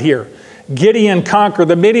Canaanites right here. Gideon conquered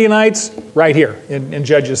the Midianites right here in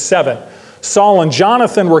Judges 7. Saul and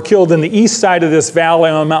Jonathan were killed in the east side of this valley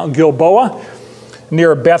on Mount Gilboa,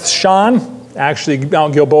 near Beth Shan. Actually,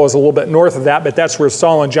 Mount Gilboa is a little bit north of that, but that's where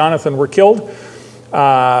Saul and Jonathan were killed.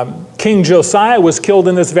 King Josiah was killed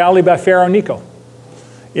in this valley by Pharaoh Necho.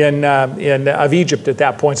 of Egypt at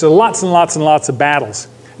that point. So lots and lots and lots of battles.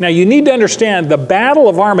 Now you need to understand the Battle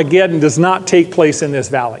of Armageddon does not take place in this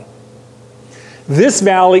valley. This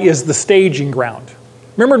valley is the staging ground.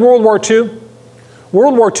 Remember in World War II?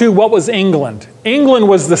 World War II, what was England? England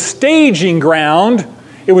was the staging ground.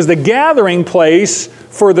 It was the gathering place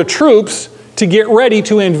for the troops to get ready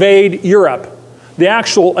to invade Europe. The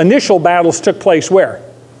actual initial battles took place where?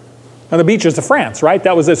 On the beaches of France, right?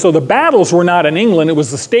 That was it. So the battles were not in England, it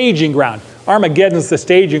was the staging ground. Armageddon's the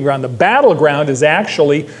staging ground. The battleground is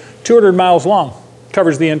actually 200 miles long.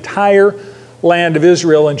 Covers the entire land of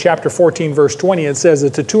Israel. In chapter 14, verse 20, it says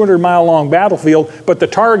it's a 200-mile long battlefield, but the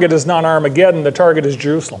target is not Armageddon, the target is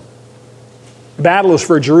Jerusalem. The battle is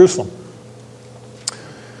for Jerusalem.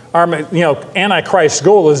 Antichrist's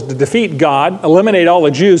goal is to defeat God, eliminate all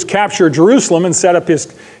the Jews, capture Jerusalem, and set up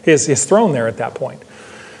his throne there at that point.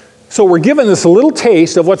 So we're given this a little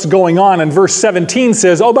taste of what's going on, and verse 17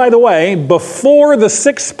 says, oh, by the way, before the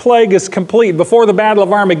sixth plague is complete, before the battle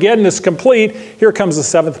of Armageddon is complete, here comes the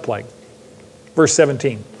seventh plague. Verse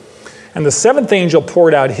 17. And the seventh angel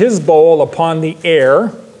poured out his bowl upon the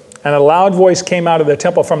air, and a loud voice came out of the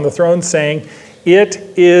temple from the throne saying, it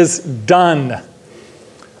is done.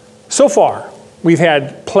 So far, we've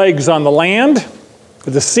had plagues on the land,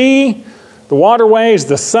 the sea, the waterways,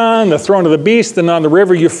 the sun, the throne of the beast, and on the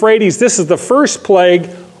river Euphrates. This is the first plague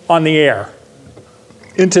on the air,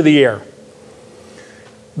 into the air.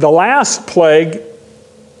 The last plague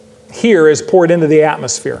here is poured into the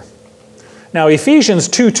atmosphere. Now, Ephesians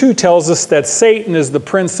 2:2 tells us that Satan is the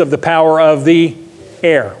prince of the power of the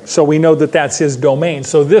air. So we know that that's his domain.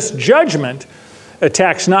 So this judgment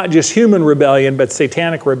attacks not just human rebellion, but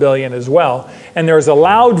satanic rebellion as well. And there's a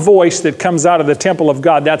loud voice that comes out of the temple of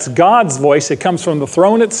God. That's God's voice. It comes from the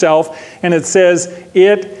throne itself, and it says,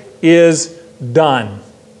 it is done.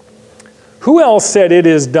 Who else said it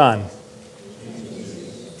is done?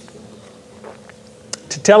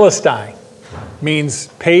 Tetelestai means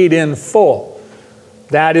paid in full.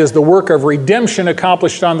 That is the work of redemption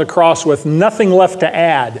accomplished on the cross with nothing left to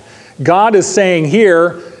add. God is saying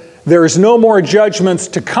here, there is no more judgments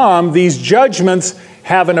to come. These judgments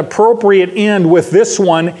have an appropriate end with this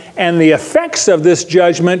one, and the effects of this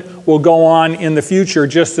judgment will go on in the future,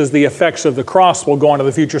 just as the effects of the cross will go on in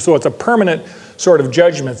the future. So it's a permanent sort of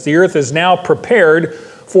judgment. The earth is now prepared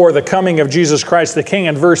for the coming of Jesus Christ the King.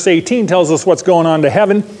 And verse 18 tells us what's going on to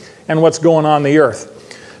heaven and what's going on the earth.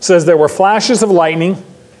 It says there were flashes of lightning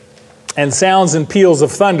and sounds and peals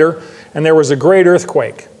of thunder, and there was a great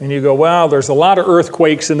earthquake. And you go, well, there's a lot of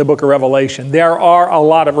earthquakes in the book of Revelation. There are a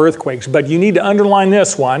lot of earthquakes, but you need to underline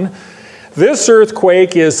this one. This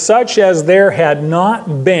earthquake is such as there had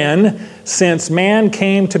not been since man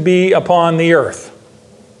came to be upon the earth.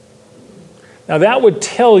 Now that would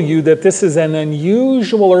tell you that this is an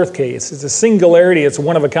unusual earthquake. It's a singularity, it's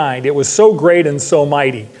one of a kind. It was so great and so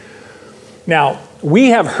mighty. Now, we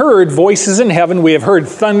have heard voices in heaven, we have heard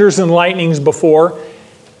thunders and lightnings before.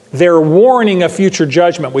 They're warning a future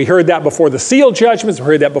judgment. We heard that before the seal judgments, we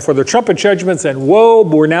heard that before the trumpet judgments, and whoa,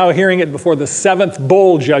 we're now hearing it before the seventh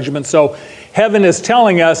bowl judgment. So heaven is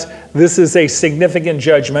telling us this is a significant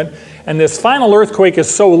judgment, and this final earthquake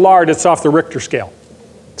is so large it's off the Richter scale.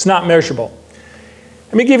 It's not measurable.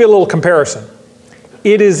 Let me give you a little comparison.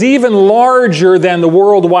 It is even larger than the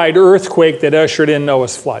worldwide earthquake that ushered in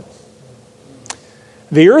Noah's flood.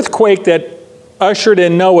 The earthquake that ushered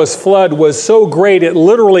in Noah's flood was so great it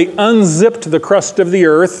literally unzipped the crust of the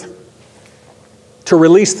earth to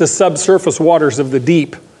release the subsurface waters of the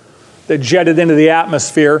deep that jetted into the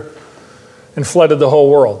atmosphere and flooded the whole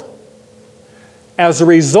world. As a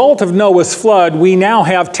result of Noah's flood, we now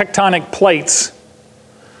have tectonic plates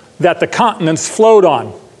that the continents float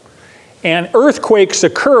on. And earthquakes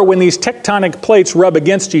occur when these tectonic plates rub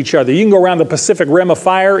against each other. You can go around the Pacific Rim of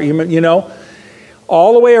Fire, you know.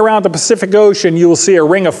 All the way around the Pacific Ocean, you will see a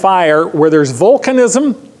ring of fire where there's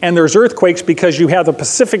volcanism and there's earthquakes because you have the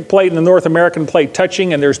Pacific plate and the North American plate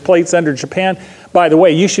touching, and there's plates under Japan. By the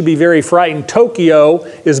way, you should be very frightened. Tokyo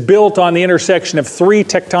is built on the intersection of 3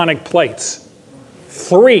 tectonic plates.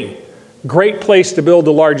 3. Great place to build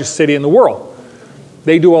the largest city in the world.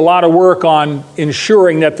 They do a lot of work on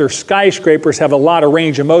ensuring that their skyscrapers have a lot of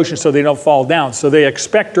range of motion so they don't fall down. So they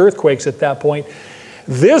expect earthquakes at that point.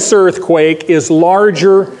 This earthquake is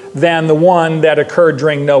larger than the one that occurred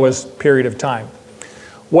during Noah's period of time.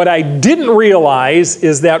 What I didn't realize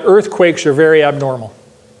is that earthquakes are very abnormal.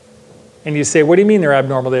 And you say, what do you mean they're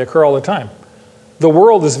abnormal? They occur all the time. The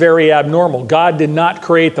world is very abnormal. God did not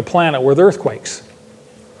create the planet with earthquakes.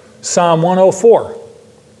 Psalm 104.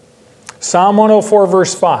 Psalm 104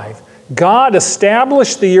 verse 5. God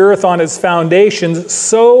established the earth on its foundations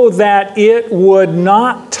so that it would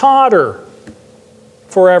not totter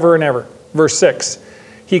forever and ever. Verse 6.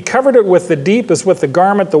 He covered it with the deep as with the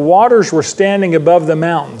garment. The waters were standing above the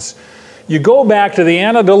mountains. You go back to the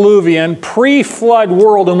antediluvian, pre-flood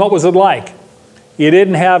world, and what was it like? You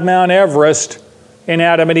didn't have Mount Everest in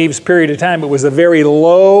Adam and Eve's period of time. It was a very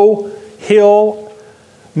low hill,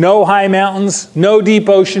 no high mountains, no deep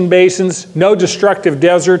ocean basins, no destructive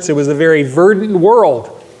deserts. It was a very verdant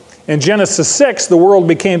world. In Genesis 6, the world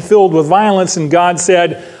became filled with violence, and God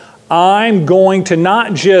said, I'm going to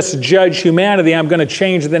not just judge humanity, I'm going to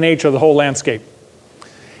change the nature of the whole landscape.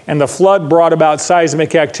 And the flood brought about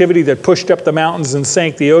seismic activity that pushed up the mountains and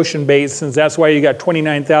sank the ocean basins. That's why you got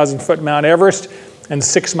 29,000-foot Mount Everest and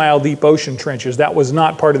 6-mile deep ocean trenches. That was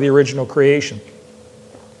not part of the original creation.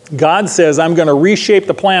 God says, I'm going to reshape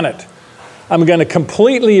the planet. I'm going to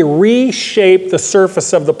completely reshape the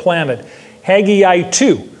surface of the planet. Haggai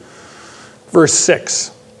 2, verse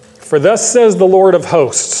 6. For thus says the Lord of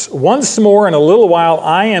hosts, once more in a little while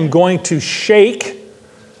I am going to shake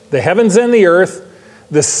the heavens and the earth,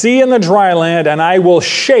 the sea and the dry land, and I will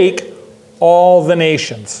shake all the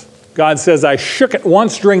nations. God says, I shook it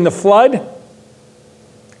once during the flood.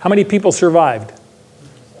 How many people survived?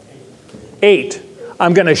 8.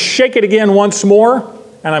 I'm going to shake it again once more,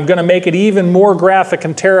 and I'm going to make it even more graphic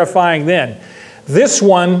and terrifying then. This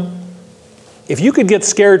one, if you could get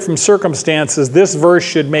scared from circumstances, this verse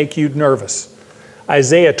should make you nervous.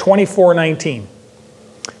 Isaiah 24:19.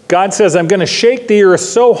 God says, I'm going to shake the earth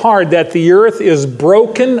so hard that the earth is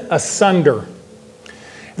broken asunder.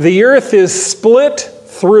 The earth is split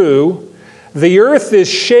through. The earth is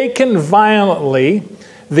shaken violently.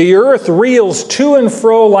 The earth reels to and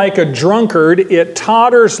fro like a drunkard. It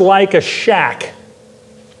totters like a shack.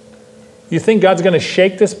 You think God's going to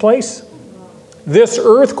shake this place? This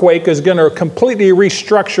earthquake is going to completely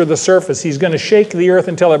restructure the surface. He's going to shake the earth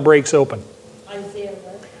until it breaks open.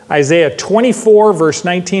 Isaiah 24, verse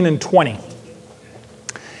 19 and 20.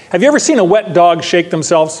 Have you ever seen a wet dog shake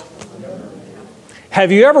themselves?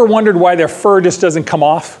 Have you ever wondered why their fur just doesn't come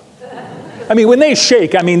off? I mean, when they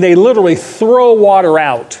shake, they literally throw water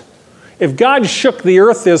out. If God shook the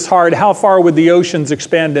earth this hard, how far would the oceans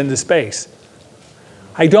expand into space?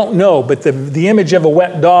 I don't know, but the image of a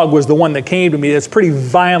wet dog was the one that came to me. It's pretty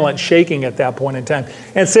violent shaking at that point in time.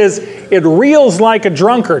 And it says, it reels like a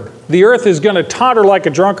drunkard. The earth is going to totter like a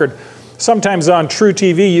drunkard. Sometimes on True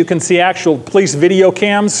TV, you can see actual police video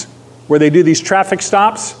cams where they do these traffic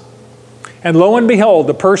stops. And lo and behold,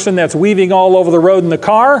 the person that's weaving all over the road in the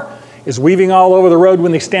car is weaving all over the road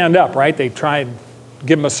when they stand up, right? They try and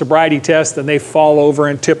give them a sobriety test, and they fall over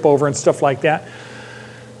and tip over and stuff like that.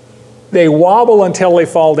 They wobble until they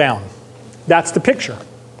fall down. That's the picture.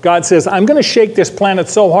 God says, I'm going to shake this planet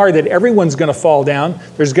so hard that everyone's going to fall down.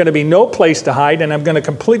 There's going to be no place to hide, and I'm going to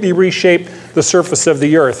completely reshape the surface of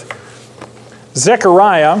the earth.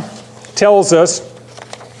 Zechariah tells us,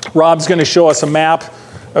 Rob's going to show us a map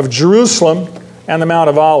of Jerusalem and the Mount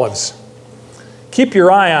of Olives. Keep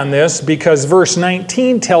your eye on this, because verse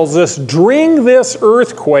 19 tells us, during this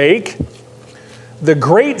earthquake, the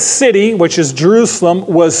great city, which is Jerusalem,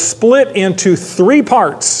 was split into 3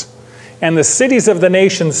 parts, and the cities of the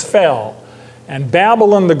nations fell. And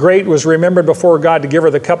Babylon the Great was remembered before God to give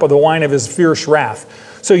her the cup of the wine of his fierce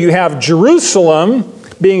wrath. So you have Jerusalem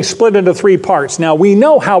being split into 3 parts. Now we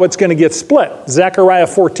know how it's going to get split. Zechariah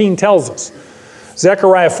 14 tells us.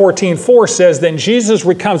 Zechariah 14:4 says, then Jesus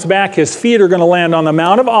comes back, his feet are going to land on the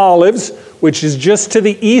Mount of Olives, which is just to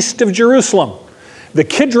the east of Jerusalem. The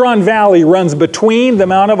Kidron Valley runs between the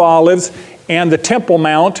Mount of Olives and the Temple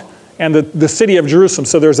Mount and the city of Jerusalem.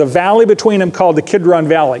 So there's a valley between them called the Kidron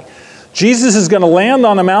Valley. Jesus is going to land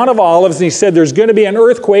on the Mount of Olives, and he said there's going to be an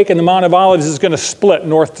earthquake, and the Mount of Olives is going to split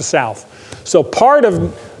north to south. So part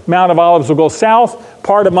of Mount of Olives will go south,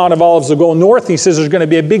 part of Mount of Olives will go north. He says there's going to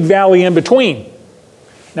be a big valley in between.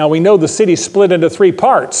 Now we know the city split into 3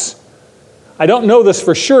 parts. I don't know this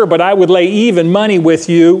for sure, but I would lay even money with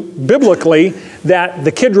you, biblically, that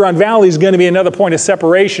the Kidron Valley is going to be another point of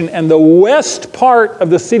separation, and the west part of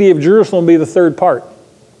the city of Jerusalem will be the 3rd part.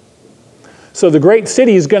 So the great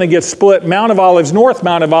city is going to get split, Mount of Olives north,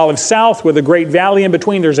 Mount of Olives south, with a great valley in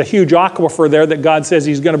between. There's a huge aquifer there that God says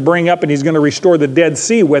he's going to bring up, and he's going to restore the Dead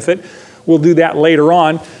Sea with it. We'll do that later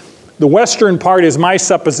on. The western part, is my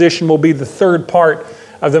supposition, will be the 3rd part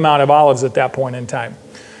of the Mount of Olives at that point in time.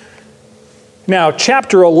 Now,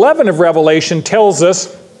 chapter 11 of Revelation tells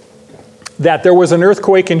us that there was an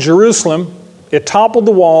earthquake in Jerusalem. It toppled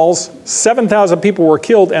the walls, 7,000 people were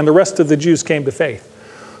killed, and the rest of the Jews came to faith.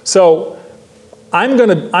 So, I'm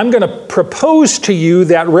going to propose to you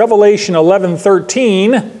that Revelation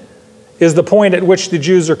 11:13 is the point at which the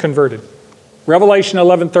Jews are converted. Revelation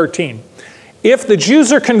 11:13. If the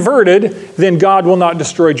Jews are converted, then God will not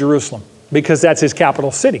destroy Jerusalem, because that's his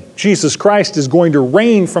capital city. Jesus Christ is going to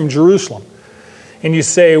reign from Jerusalem. And you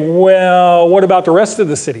say, well, what about the rest of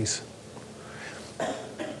the cities?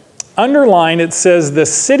 Underline, it says, the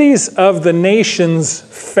cities of the nations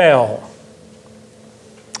fell.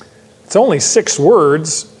 It's only 6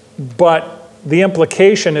 words, but the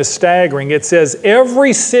implication is staggering. It says,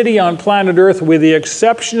 every city on planet Earth, with the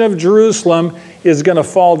exception of Jerusalem, is going to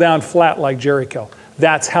fall down flat like Jericho.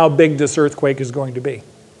 That's how big this earthquake is going to be.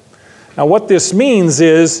 Now, what this means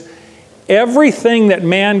is everything that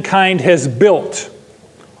mankind has built,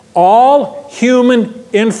 all human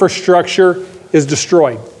infrastructure is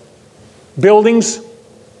destroyed. Buildings,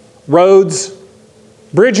 roads,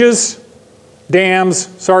 bridges, dams.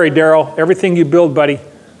 Sorry, Daryl, everything you build, buddy,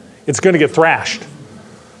 it's going to get thrashed.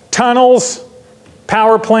 Tunnels,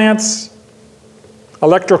 power plants,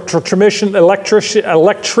 electrical transmission lines.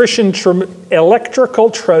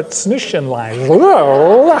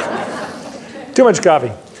 Too much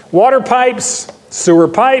coffee. Water pipes, sewer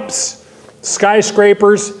pipes,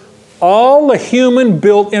 skyscrapers, all the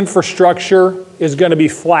human-built infrastructure is going to be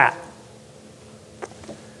flat.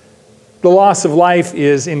 The loss of life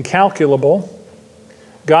is incalculable.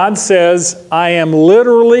 God says, I am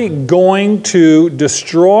literally going to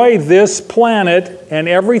destroy this planet and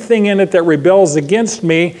everything in it that rebels against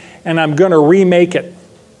me, and I'm going to remake it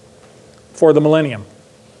for the millennium.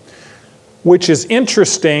 Which is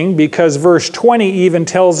interesting because verse 20 even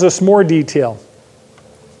tells us more detail.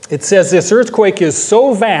 It says this earthquake is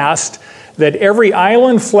so vast that every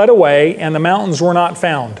island fled away and the mountains were not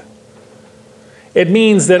found. It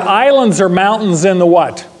means that islands are mountains in the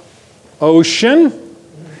what? Ocean.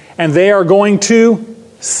 And they are going to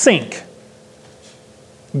sink.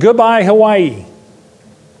 Goodbye, Hawaii.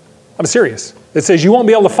 I'm serious. It says you won't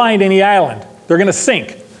be able to find any island. They're going to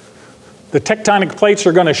sink. The tectonic plates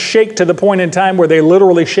are going to shake to the point in time where they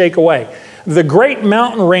literally shake away. The great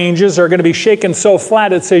mountain ranges are going to be shaken so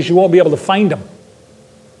flat it says you won't be able to find them.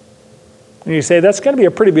 And you say, that's going to be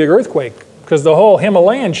a pretty big earthquake because the whole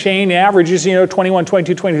Himalayan chain averages, 21,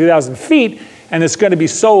 22, 23,000 feet. And it's going to be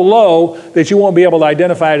so low that you won't be able to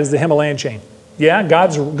identify it as the Himalayan chain. Yeah,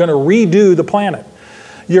 God's going to redo the planet.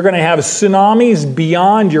 You're going to have tsunamis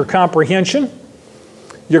beyond your comprehension.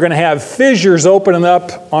 You're going to have fissures opening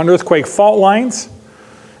up on earthquake fault lines.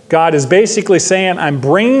 God is basically saying, I'm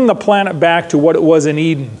bringing the planet back to what it was in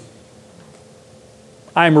Eden.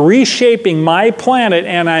 I'm reshaping my planet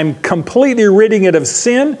and I'm completely ridding it of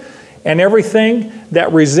sin and everything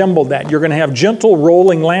that resembled that. You're going to have gentle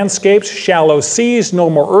rolling landscapes, shallow seas, no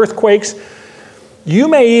more earthquakes. You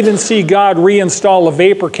may even see God reinstall a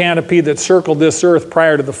vapor canopy that circled this earth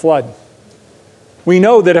prior to the flood. We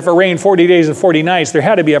know that if it rained 40 days and 40 nights, there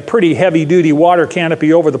had to be a pretty heavy-duty water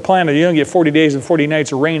canopy over the planet. You don't get 40 days and 40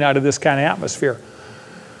 nights of rain out of this kind of atmosphere.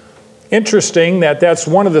 Interesting that that's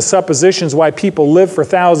one of the suppositions why people live for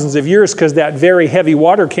thousands of years, because that very heavy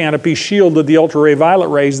water canopy shielded the ultraviolet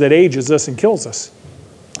rays that ages us and kills us.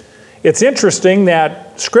 It's interesting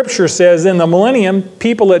that Scripture says in the millennium,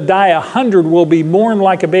 people that die 100 will be mourned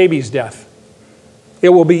like a baby's death.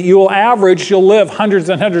 You'll live hundreds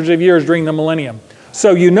and hundreds of years during the millennium.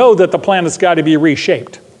 So you know that the planet's got to be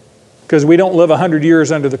reshaped, because we don't live 100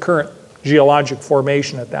 years under the current geologic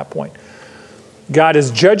formation at that point. God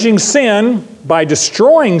is judging sin by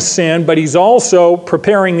destroying sin, but he's also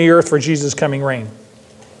preparing the earth for Jesus' coming reign.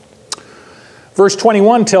 Verse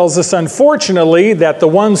 21 tells us, unfortunately, that the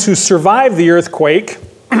ones who survive the earthquake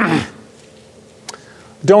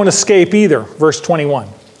don't escape either. Verse 21.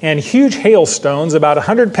 And huge hailstones, about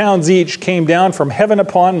 100 pounds each, came down from heaven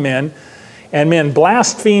upon men, and men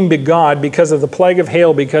blasphemed God because of the plague of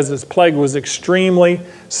hail, because this plague was extremely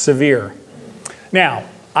severe. Now,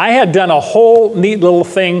 I had done a whole neat little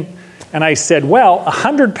thing, and I said, well,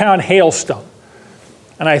 100-pound hailstone.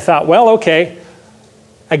 And I thought, well, okay,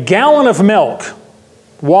 a gallon of milk,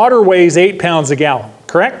 water weighs 8 pounds a gallon,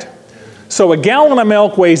 correct? So a gallon of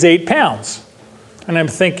milk weighs 8 pounds. And I'm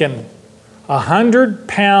thinking,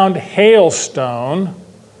 100-pound hailstone,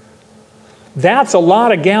 that's a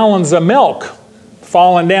lot of gallons of milk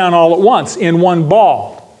falling down all at once in one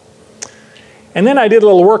ball. And then I did a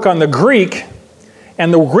little work on the Greek,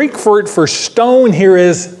 and the Greek word for stone here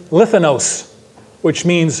is lithanos, which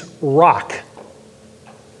means rock.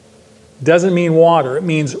 Doesn't mean water, it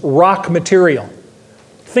means rock material.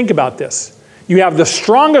 Think about this. You have the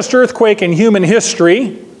strongest earthquake in human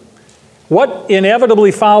history. What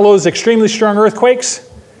inevitably follows extremely strong earthquakes?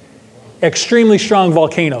 extremely strong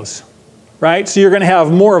volcanoes, right? So you're going to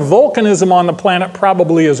have more volcanism on the planet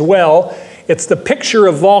probably as well. It's the picture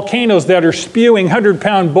of volcanoes that are spewing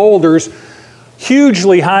 100-pound boulders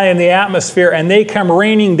hugely high in the atmosphere, and they come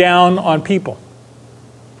raining down on people.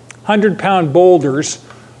 100-pound boulders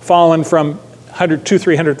fallen from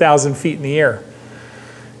 200,000-300,000 feet in the air.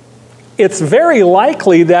 It's very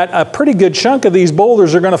likely that a pretty good chunk of these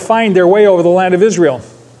boulders are going to find their way over the land of Israel.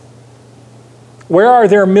 Where are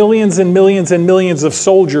there millions and millions and millions of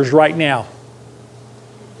soldiers right now?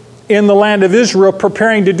 In the land of Israel,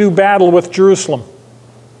 preparing to do battle with Jerusalem,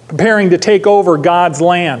 preparing to take over God's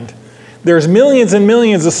land. There's millions and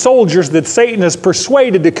millions of soldiers that Satan has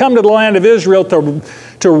persuaded to come to the land of Israel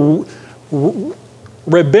to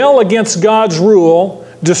rebel against God's rule,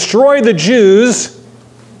 destroy the Jews.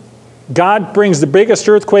 God brings the biggest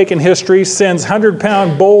earthquake in history, sends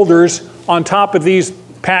 100-pound boulders on top of these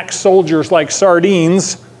packed soldiers like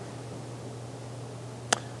sardines.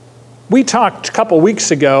 We talked a couple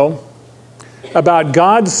weeks ago about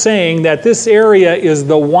God saying that this area is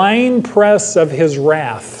the winepress of His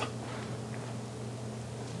wrath.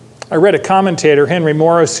 I read a commentator, Henry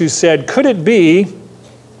Morris, who said, could it be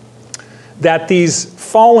that these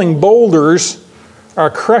falling boulders are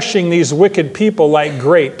crushing these wicked people like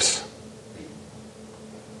grapes?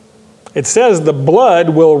 It says the blood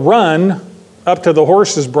will run up to the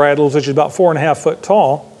horses' bridles, which is about 4.5 foot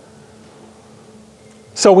tall.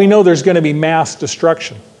 So we know there's going to be mass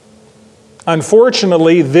destruction.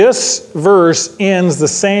 Unfortunately, this verse ends the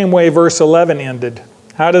same way verse 11 ended.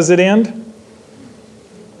 How does it end?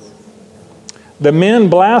 The men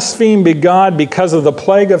blasphemed God because of the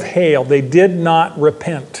plague of hail. They did not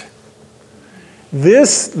repent.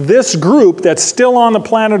 This group that's still on the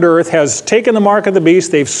planet Earth has taken the mark of the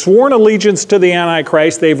beast. They've sworn allegiance to the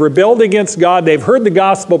Antichrist. They've rebelled against God. They've heard the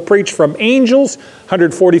gospel preached from angels,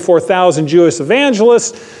 144,000 Jewish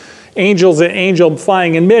evangelists, angels, an angel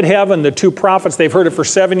flying in mid-heaven, the 2 prophets. They've heard it for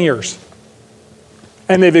 7 years.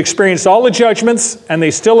 And they've experienced all the judgments, and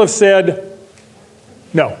they still have said,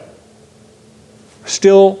 no.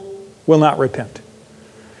 Still will not repent.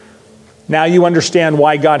 Now you understand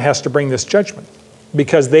why God has to bring this judgment.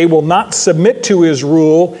 Because they will not submit to His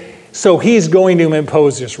rule, so He's going to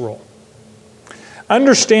impose His rule.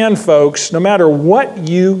 Understand, folks, no matter what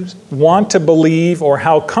you want to believe or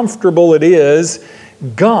how comfortable it is,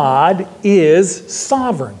 God is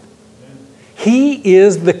sovereign. He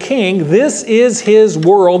is the king. This is His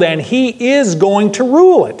world, and He is going to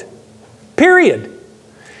rule it. Period.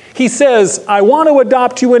 He says, I want to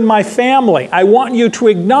adopt you in my family. I want you to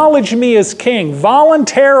acknowledge me as king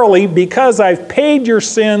voluntarily because I've paid your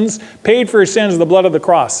sins, paid for your sins with the blood of the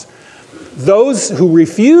cross. Those who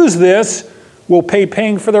refuse this will pay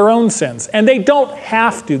paying for their own sins. And they don't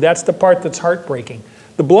have to. That's the part that's heartbreaking.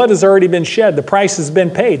 The blood has already been shed. The price has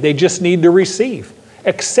been paid. They just need to receive.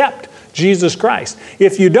 Accept Jesus Christ.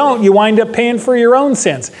 If you don't, you wind up paying for your own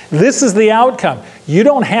sins. This is the outcome. You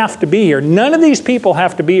don't have to be here. None of these people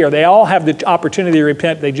have to be here. They all have the opportunity to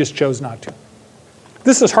repent. They just chose not to.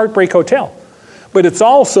 This is Heartbreak Hotel. But it's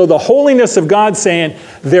also the holiness of God saying,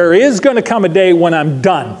 there is going to come a day when I'm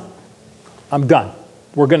done. I'm done.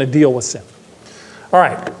 We're going to deal with sin. All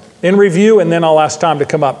right. In review, and then I'll ask Tom to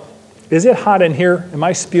come up. Is it hot in here? Am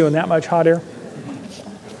I spewing that much hot air?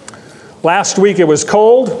 Last week it was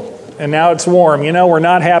cold. And now it's warm. You know, we're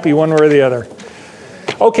not happy one way or the other.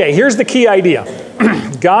 Okay, here's the key idea.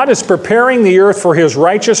 God is preparing the earth for His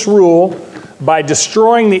righteous rule by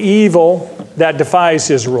destroying the evil that defies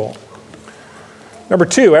His rule. Number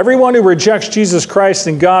 2, everyone who rejects Jesus Christ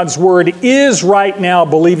and God's word is right now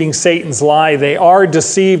believing Satan's lie. They are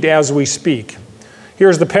deceived as we speak.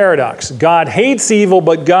 Here's the paradox. God hates evil,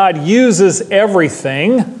 but God uses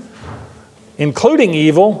everything, including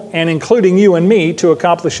evil and including you and me, to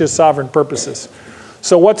accomplish His sovereign purposes.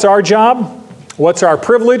 So what's our job? What's our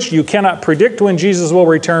privilege? You cannot predict when Jesus will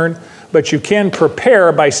return, but you can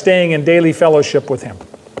prepare by staying in daily fellowship with Him.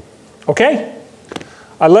 Okay?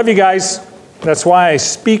 I love you guys. That's why I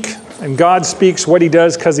speak, and God speaks what He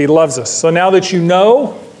does because He loves us. So now that you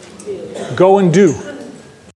know, go and do.